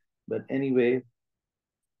working, but anyway.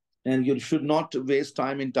 And you should not waste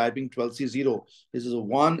time in typing 12C0. This is a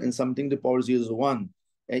 1, and something to power 0 is 1.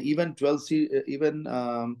 And even 12C,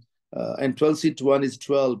 and 12C1 is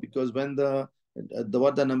 12, because when the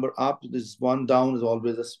number up, this 1 down is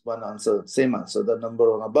always just one answer, same answer, the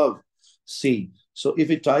number on above, C. So if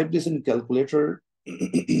we type this in calculator,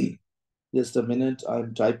 just a minute,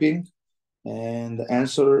 I'm typing, and the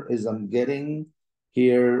answer is I'm getting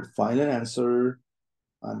here, final answer.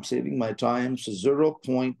 I'm saving my time, so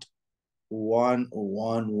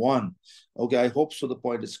 0.111. Okay, I hope so the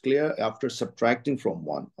point is clear after subtracting from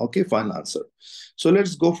 1. Okay, final answer. So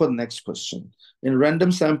let's go for the next question. In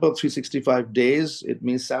random sample 365 days, it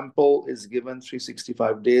means sample is given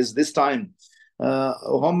 365 days. This time,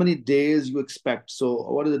 how many days you expect? So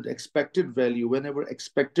what is the expected value? Whenever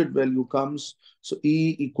expected value comes, so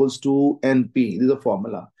E equals to NP. This is a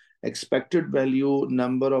formula. Expected value,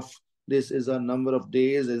 number of, this is a number of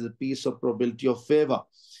days, is a piece of probability of favor.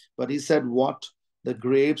 But he said what? The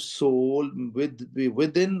grapes sold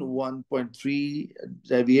within 1.3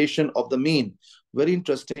 deviation of the mean. Very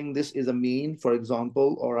interesting. This is a mean, for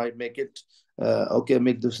example, or I make it, okay,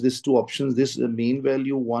 make this two options. This is a mean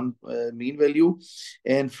value, mean value.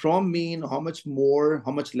 And from mean, how much more,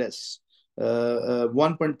 how much less?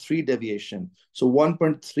 1.3 deviation. So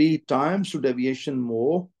 1.3 times to deviation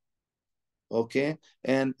more, okay,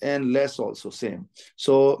 and less also same.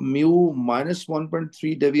 So mu minus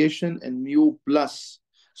 1.3 deviation and mu plus.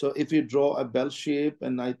 So if you draw a bell shape,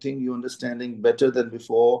 and I think you're understanding better than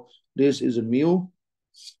before, this is a mu,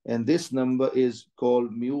 and this number is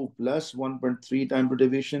called mu plus 1.3 time to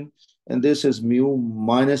deviation, and this is mu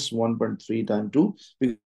minus 1.3 time to,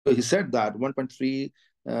 because he said that 1.3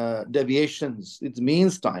 deviations, it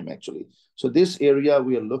means time actually. So this area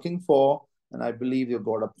we are looking for, and I believe you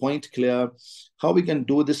got a point clear. How we can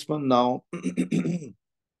do this one now?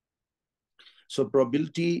 So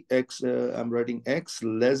probability x, I'm writing x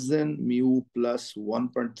less than mu plus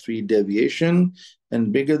 1.3 deviation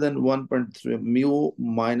and bigger than 1.3 mu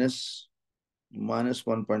minus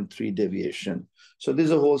 1.3 deviation. So this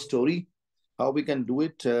is a whole story, how we can do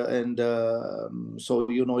it. And so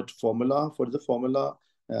you know it formula. For the formula,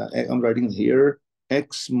 I'm writing here,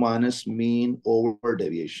 x minus mean over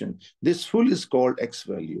deviation. This full is called x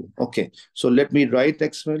value. Okay, so let me write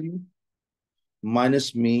x value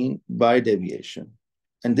minus mean by deviation.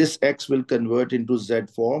 And this x will convert into z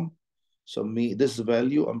form. So this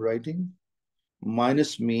value I'm writing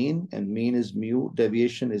minus mean, and mean is mu,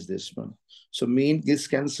 deviation is this one. So mean, this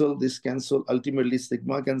cancel, ultimately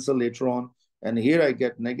sigma cancel later on. And here I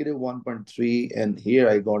get negative 1.3, and here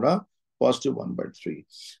I got a positive 1.3.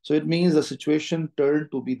 So it means the situation turned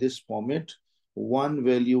to be this format, one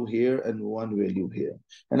value here and one value here.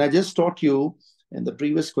 And I just taught you in the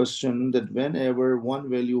previous question that whenever one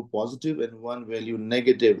value positive and one value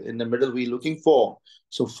negative, in the middle we're looking for.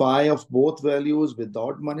 So phi of both values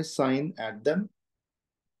without minus sign, add them,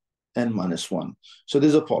 and minus 1. So this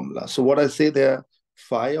is a formula. So what I say there,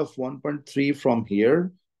 phi of 1.3 from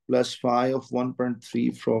here plus phi of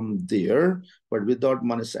 1.3 from there, but without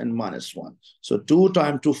minus and minus 1. So 2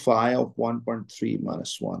 times 2 phi of 1.3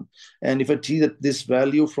 minus 1. And if I see that this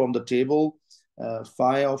value from the table,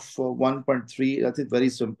 phi of 1.3, that's it, very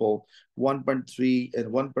simple. 1.3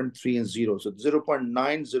 and 1.3 and 0. So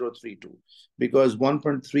 0.9032, because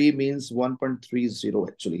 1.3 means 1.30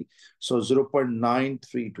 actually. So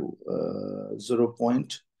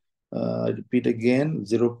 0.932, repeat again,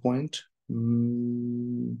 0.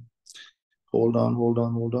 Hold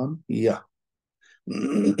on. Yeah.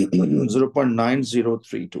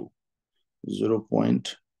 0.9032.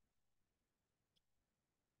 0.32.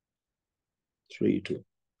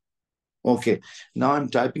 Okay, now I'm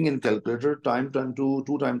typing in calculator, time 2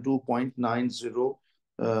 times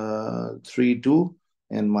 2.9032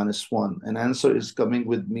 and minus 1. And answer is coming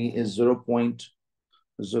with me is 0.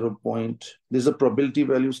 0. This is a probability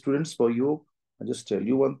value, students, for you. I just tell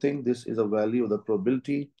you one thing. This is a value of the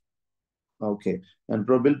probability. Okay, and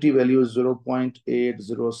probability value is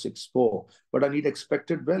 0.8064. But I need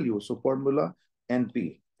expected value. So formula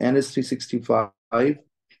NP. N is 365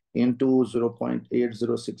 into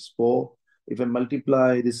 0.8064. If I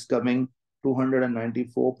multiply, this is coming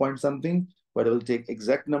 294 point something, but I will take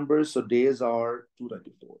exact numbers. So days are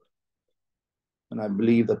 294. And I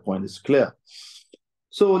believe that point is clear.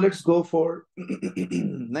 So let's go for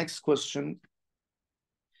next question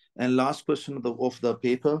and last question of the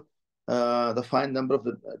paper. The find number of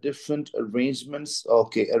the different arrangements.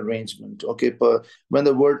 Okay, arrangement. Okay, when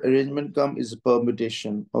the word arrangement come is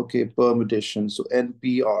permutation. Okay, permutation. So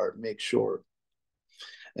NPR, make sure.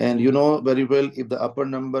 And you know very well, if the upper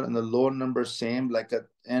number and the lower number same, like a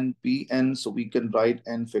NPN, so we can write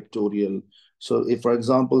N factorial. So if, for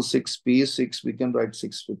example, 6P6, we can write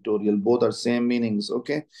 6 factorial. Both are same meanings,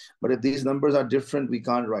 okay? But if these numbers are different, we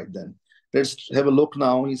can't write them. Let's have a look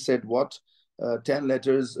now. He said what? 10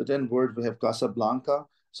 letters, 10 words, we have Casablanca.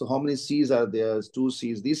 So how many C's are there? 2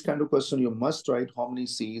 C's. These kind of question you must write how many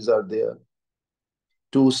C's are there.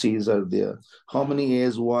 2 C's are there. How many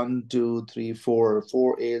A's? 1, 2, 3, 4.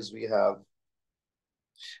 4 A's we have.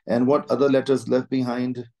 And what other letters left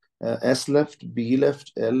behind? S left, B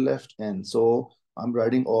left, L left, N. So I'm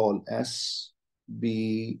writing all S,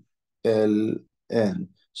 B, L, N.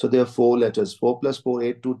 So there are 4 letters. 4 plus 4,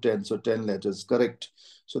 8 to 10. So 10 letters, correct.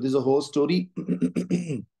 So this is a whole story.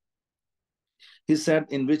 He said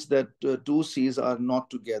in which that 2 C's are not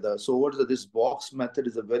together. So what is this box method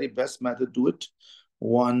is the very best method to it.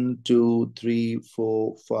 1, 2, 3,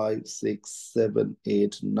 4, 5, 6, 7,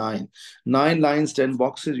 8, 9. 9 lines, 10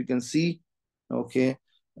 boxes, you can see. Okay.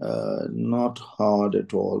 Not hard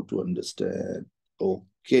at all to understand.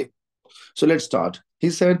 Okay. So let's start. He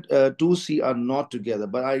said 2C are not together,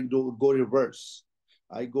 but I do go reverse.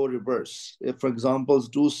 I go reverse. If, for example,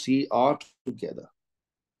 2C are together.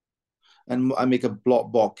 and I make a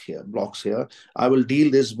blocks here. I will deal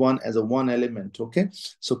this one as a one element, okay?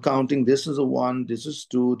 So counting, this is a one, this is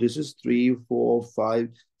two, this is three, four, five,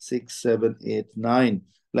 six, seven, eight, nine.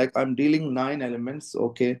 Like I'm dealing nine elements,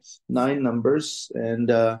 okay? Nine numbers, and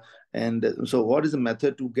so what is the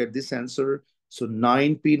method to get this answer? So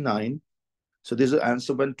 9p9. So this is the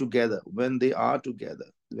answer when together, when they are together,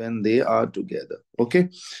 when they are together, okay?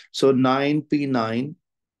 So 9p9,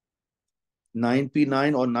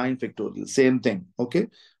 9p9 or 9 factorial, same thing. Okay.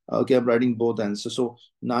 Okay, I'm writing both answers. So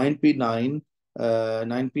 9p9,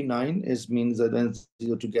 9p9 is means that when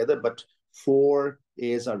zero together, but four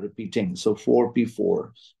A's are repeating. So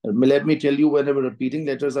 4p4. Let me tell you, whenever repeating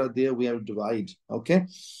letters are there, we have to divide. Okay.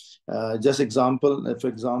 Just example, for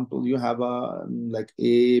example, you have a like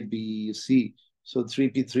A, B, C. So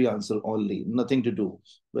 3p3 answer only, nothing to do.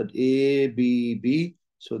 But A, B, B.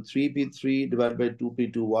 So 3p3 divided by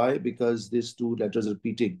 2p2y because these two letters are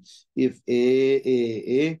repeating. If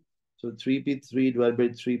A, so 3p3 divided by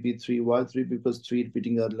 3p3y, 3 because 3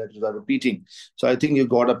 repeating letters are repeating. So I think you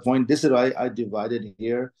got a point. This is why I divided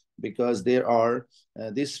here because there are,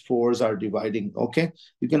 these fours are dividing. Okay.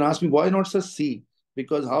 You can ask me, why not say C?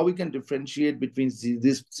 Because how we can differentiate between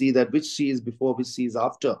this C, that which C is before, which C is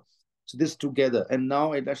after. So this together. And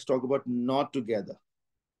now let's talk about not together.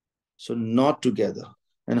 So not together.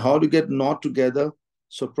 And how to get not together?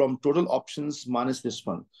 So from total options minus this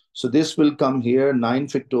one. So this will come here, 9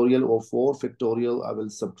 factorial or 4 factorial, I will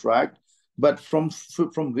subtract. But from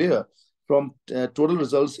where? From total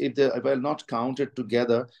results, if I will not count it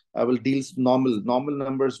together, I will deal normal. Normal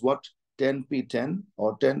numbers, what? 10p10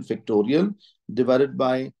 or 10 factorial divided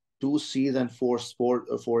by 2 C's and 4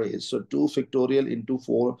 A's. So 2 factorial into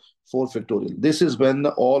 4 factorial. This is when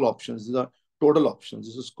all options, these are total options.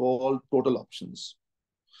 This is called total options.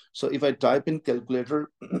 So if I type in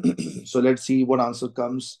calculator, so let's see what answer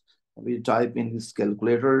comes. We type in this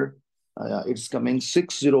calculator. It's coming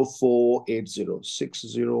 60480.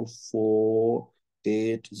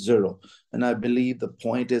 60480. And I believe the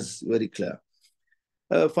point is very clear.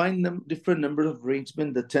 Find them different number of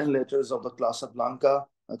arrangement, the 10 letters of the Casablanca,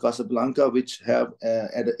 which have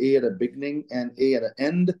at A at the beginning and A at the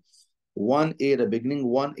end. One A at the beginning,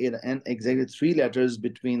 one A at the end, exactly 3 letters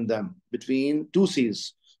between them, between 2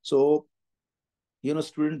 C's. So,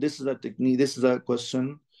 student, this is a technique, this is a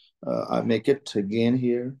question. I make it again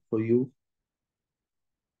here for you.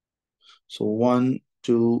 So 1,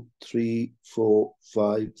 2, 3, 4,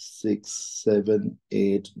 5, 6, 7,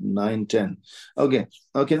 8, 9, 10. Okay.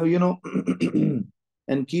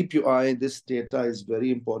 And keep your eye, this data is very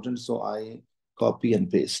important. So I copy and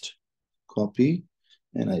paste. Copy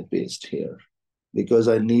and I paste here because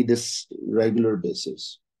I need this regular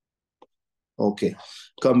basis. Okay,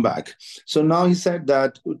 come back. So now he said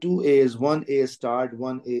that 2 A's, 1 A start,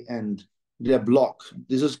 1 A end. They are block.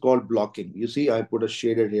 This is called blocking. You see, I put a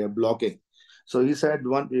shaded here, blocking. So he said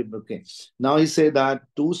one, okay. Now he said that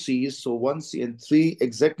 2 C's, so 1 C and 3,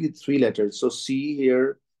 exactly 3 letters. So C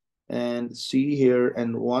here and C here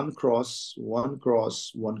and 1 cross, 1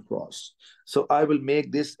 cross, 1 cross. So I will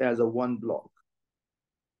make this as a 1 block.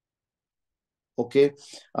 Okay,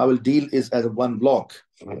 I will deal is as a 1 block.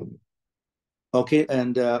 Okay,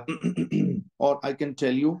 and or I can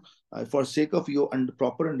tell you, for sake of your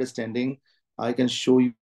proper understanding, I can show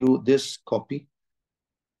you this copy,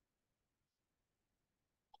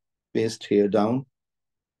 paste here down,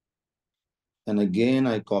 and again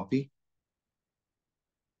I copy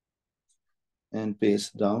and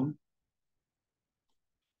paste down.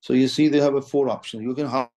 So you see they have a 4 options. You can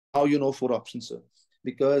how you know 4 options, sir?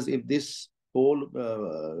 Because if this whole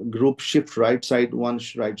group shift right side, one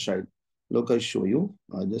right side. Look, I show you.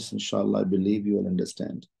 Just inshallah, I believe you will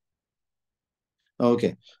understand.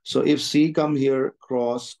 Okay, so if C come here,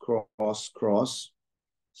 cross, cross, cross,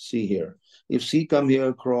 C here. If C come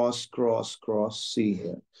here, cross, cross, cross, C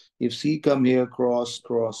here. If C come here, cross,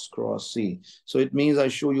 cross, cross, C. So it means I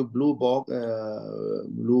show you blue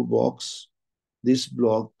box. This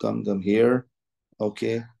block come here,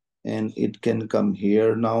 okay, and it can come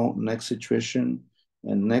here now. Next situation,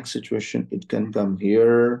 and next situation, it can come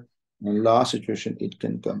here, and last situation, it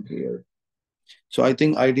can come here. So I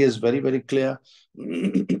think idea is very, very clear.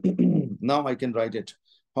 Now I can write it.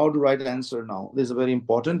 How to write answer now? This is very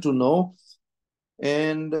important to know.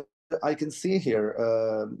 And I can see here,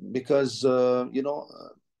 because,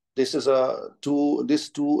 this is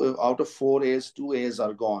two out of 4 A's, 2 A's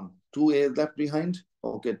are gone. 2 A's left behind.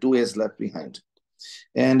 Okay, 2 A's left behind.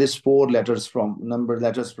 And it's 4 letters from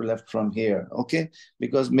letters left from here. Okay,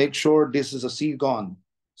 because make sure this is a C gone.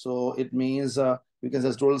 So it means we can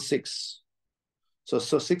say total 6. So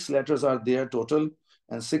 6 letters are there total,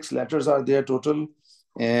 and 6 letters are there total.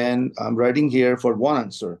 And I'm writing here for one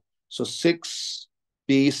answer. So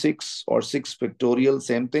 6p6 or 6 factorial,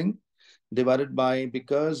 same thing, divided by,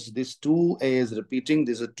 because this 2a is repeating,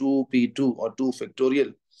 this is 2p2 or 2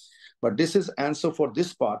 factorial. But this is answer for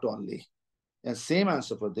this part only. And same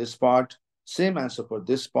answer for this part, same answer for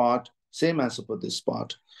this part, same answer for this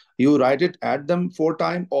part. You write it, add them 4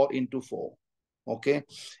 times or into 4. Okay,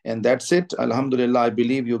 and that's it. Alhamdulillah, I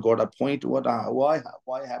believe you got a point. Why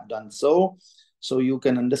I have done so? So you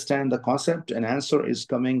can understand the concept, and answer is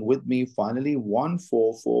coming with me finally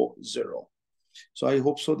 1440. So I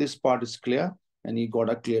hope so this part is clear and you got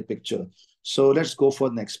a clear picture. So let's go for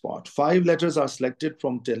the next part. 5 letters are selected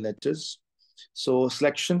from 10 letters. So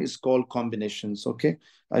selection is called combinations. Okay,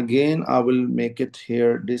 again I will make it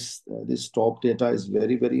here. This top data is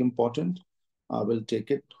very, very important. I will take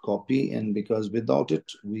it, copy, and because without it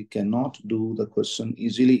we cannot do the question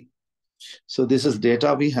easily. So this is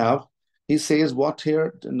data we have. He says what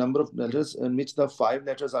here, the number of letters in which the 5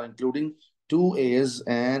 letters are including 2 A's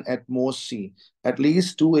and at most C. At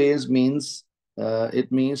least 2 A's means it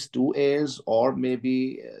means 2 A's or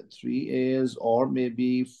maybe 3 A's or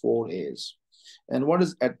maybe 4 A's. And what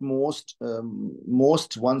is at most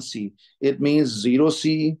 1C? It means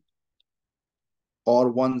 0C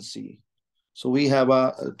or 1C. So we have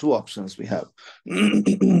 2 options we have.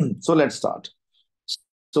 So let's start.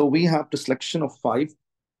 So we have the selection of 5.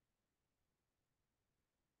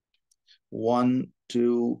 1,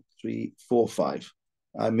 2, 3, 4, 5.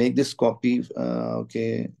 I make this copy,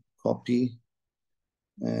 okay, copy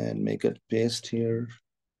and make it paste here.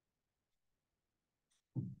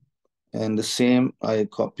 And the same, I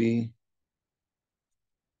copy,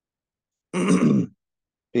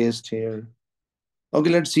 paste here. Okay,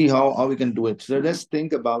 let's see how we can do it. So let's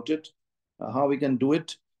think about it, how we can do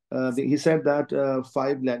it. He said that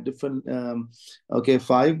 5 different, okay,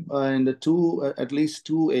 5 and 2, at least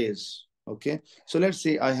 2 A's. Okay, so let's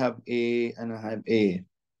say I have A and I have A.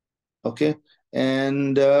 Okay,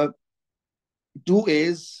 and 2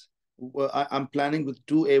 A's. I'm planning with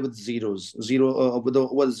 2A with zeros, with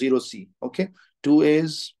 0C. Okay, 2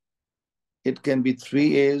 A's. It can be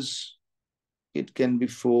 3 A's. It can be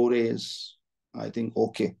 4 A's. I think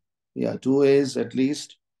okay. Yeah, 2 A's at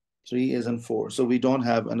least, 3 A's and 4. So we don't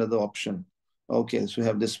have another option. Okay, so we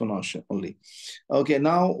have this one option only. Okay,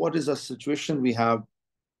 now what is the situation we have?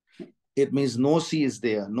 It means no C is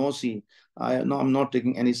there, no C. No, I'm not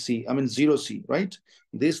taking any C. I mean 0C, right?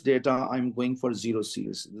 This data I'm going for 0C,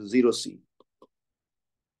 0C. I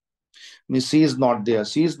mean C is not there.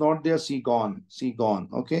 C is not there. C gone. C gone.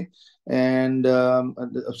 Okay. And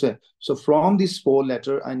so from this 4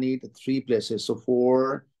 letter, I need 3 places. So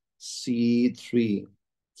 4 C3.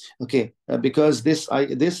 Okay, because this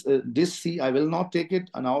C I will not take it,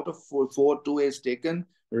 and out of 4 2 is taken.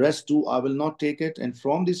 Rest 2 I will not take it, and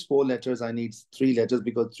from these 4 letters I need 3 letters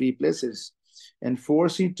because 3 places, and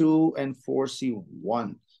 4C2 and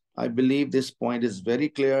 4C1. I believe this point is very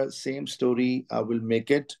clear. Same story. I will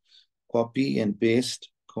make it, copy and paste,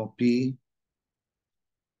 copy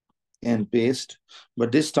and paste.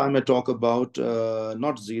 But this time I talk about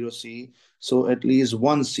not 0C, so at least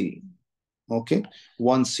 1C. Okay,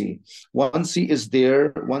 1C. 1C is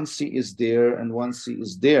there, 1C is there, and 1C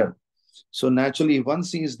is there. So naturally, if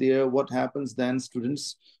 1C is there, what happens then,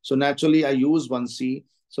 students? So naturally, I use 1C.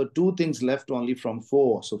 So 2 things left only from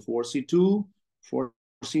 4. So 4C2,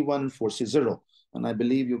 4C1, 4C0. And I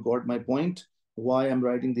believe you got my point. Why I'm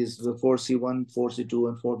writing this 4C1, 4C2,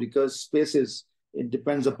 and 4? Because spaces, it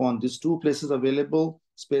depends upon these 2 places available.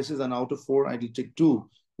 Spaces, and out of 4, I will take 2.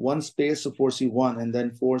 1 space of 4C1 and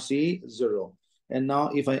then 4C0. And now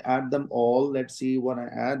if I add them all, let's see what I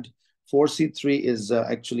add. 4C3 is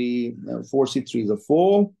actually 4C3 is a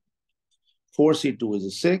 4. 4C2 is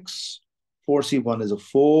a 6. 4C1 is a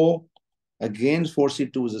 4. Again,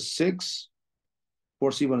 4C2 is a 6.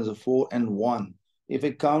 4C1 is a 4 and 1. If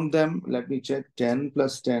I count them, let me check. 10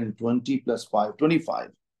 plus 10, 20 plus 5, 25.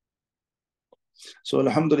 So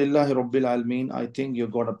Alhamdulillah Rabbil Alameen, I think you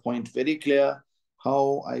got a point very clear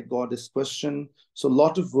how I got this question. So a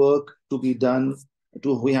lot of work to be done.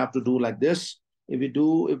 We have to do like this. If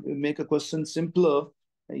we make a question simpler,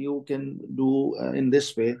 you can do in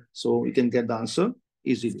this way, so you can get the answer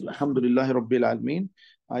easily. Alhamdulillah Rabbil Alameen.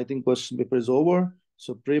 I think question paper is over.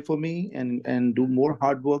 So pray for me and do more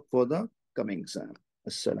hard work for the coming exam.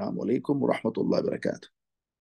 Assalamu alaikum wa rahmatullahi wa barakatuh.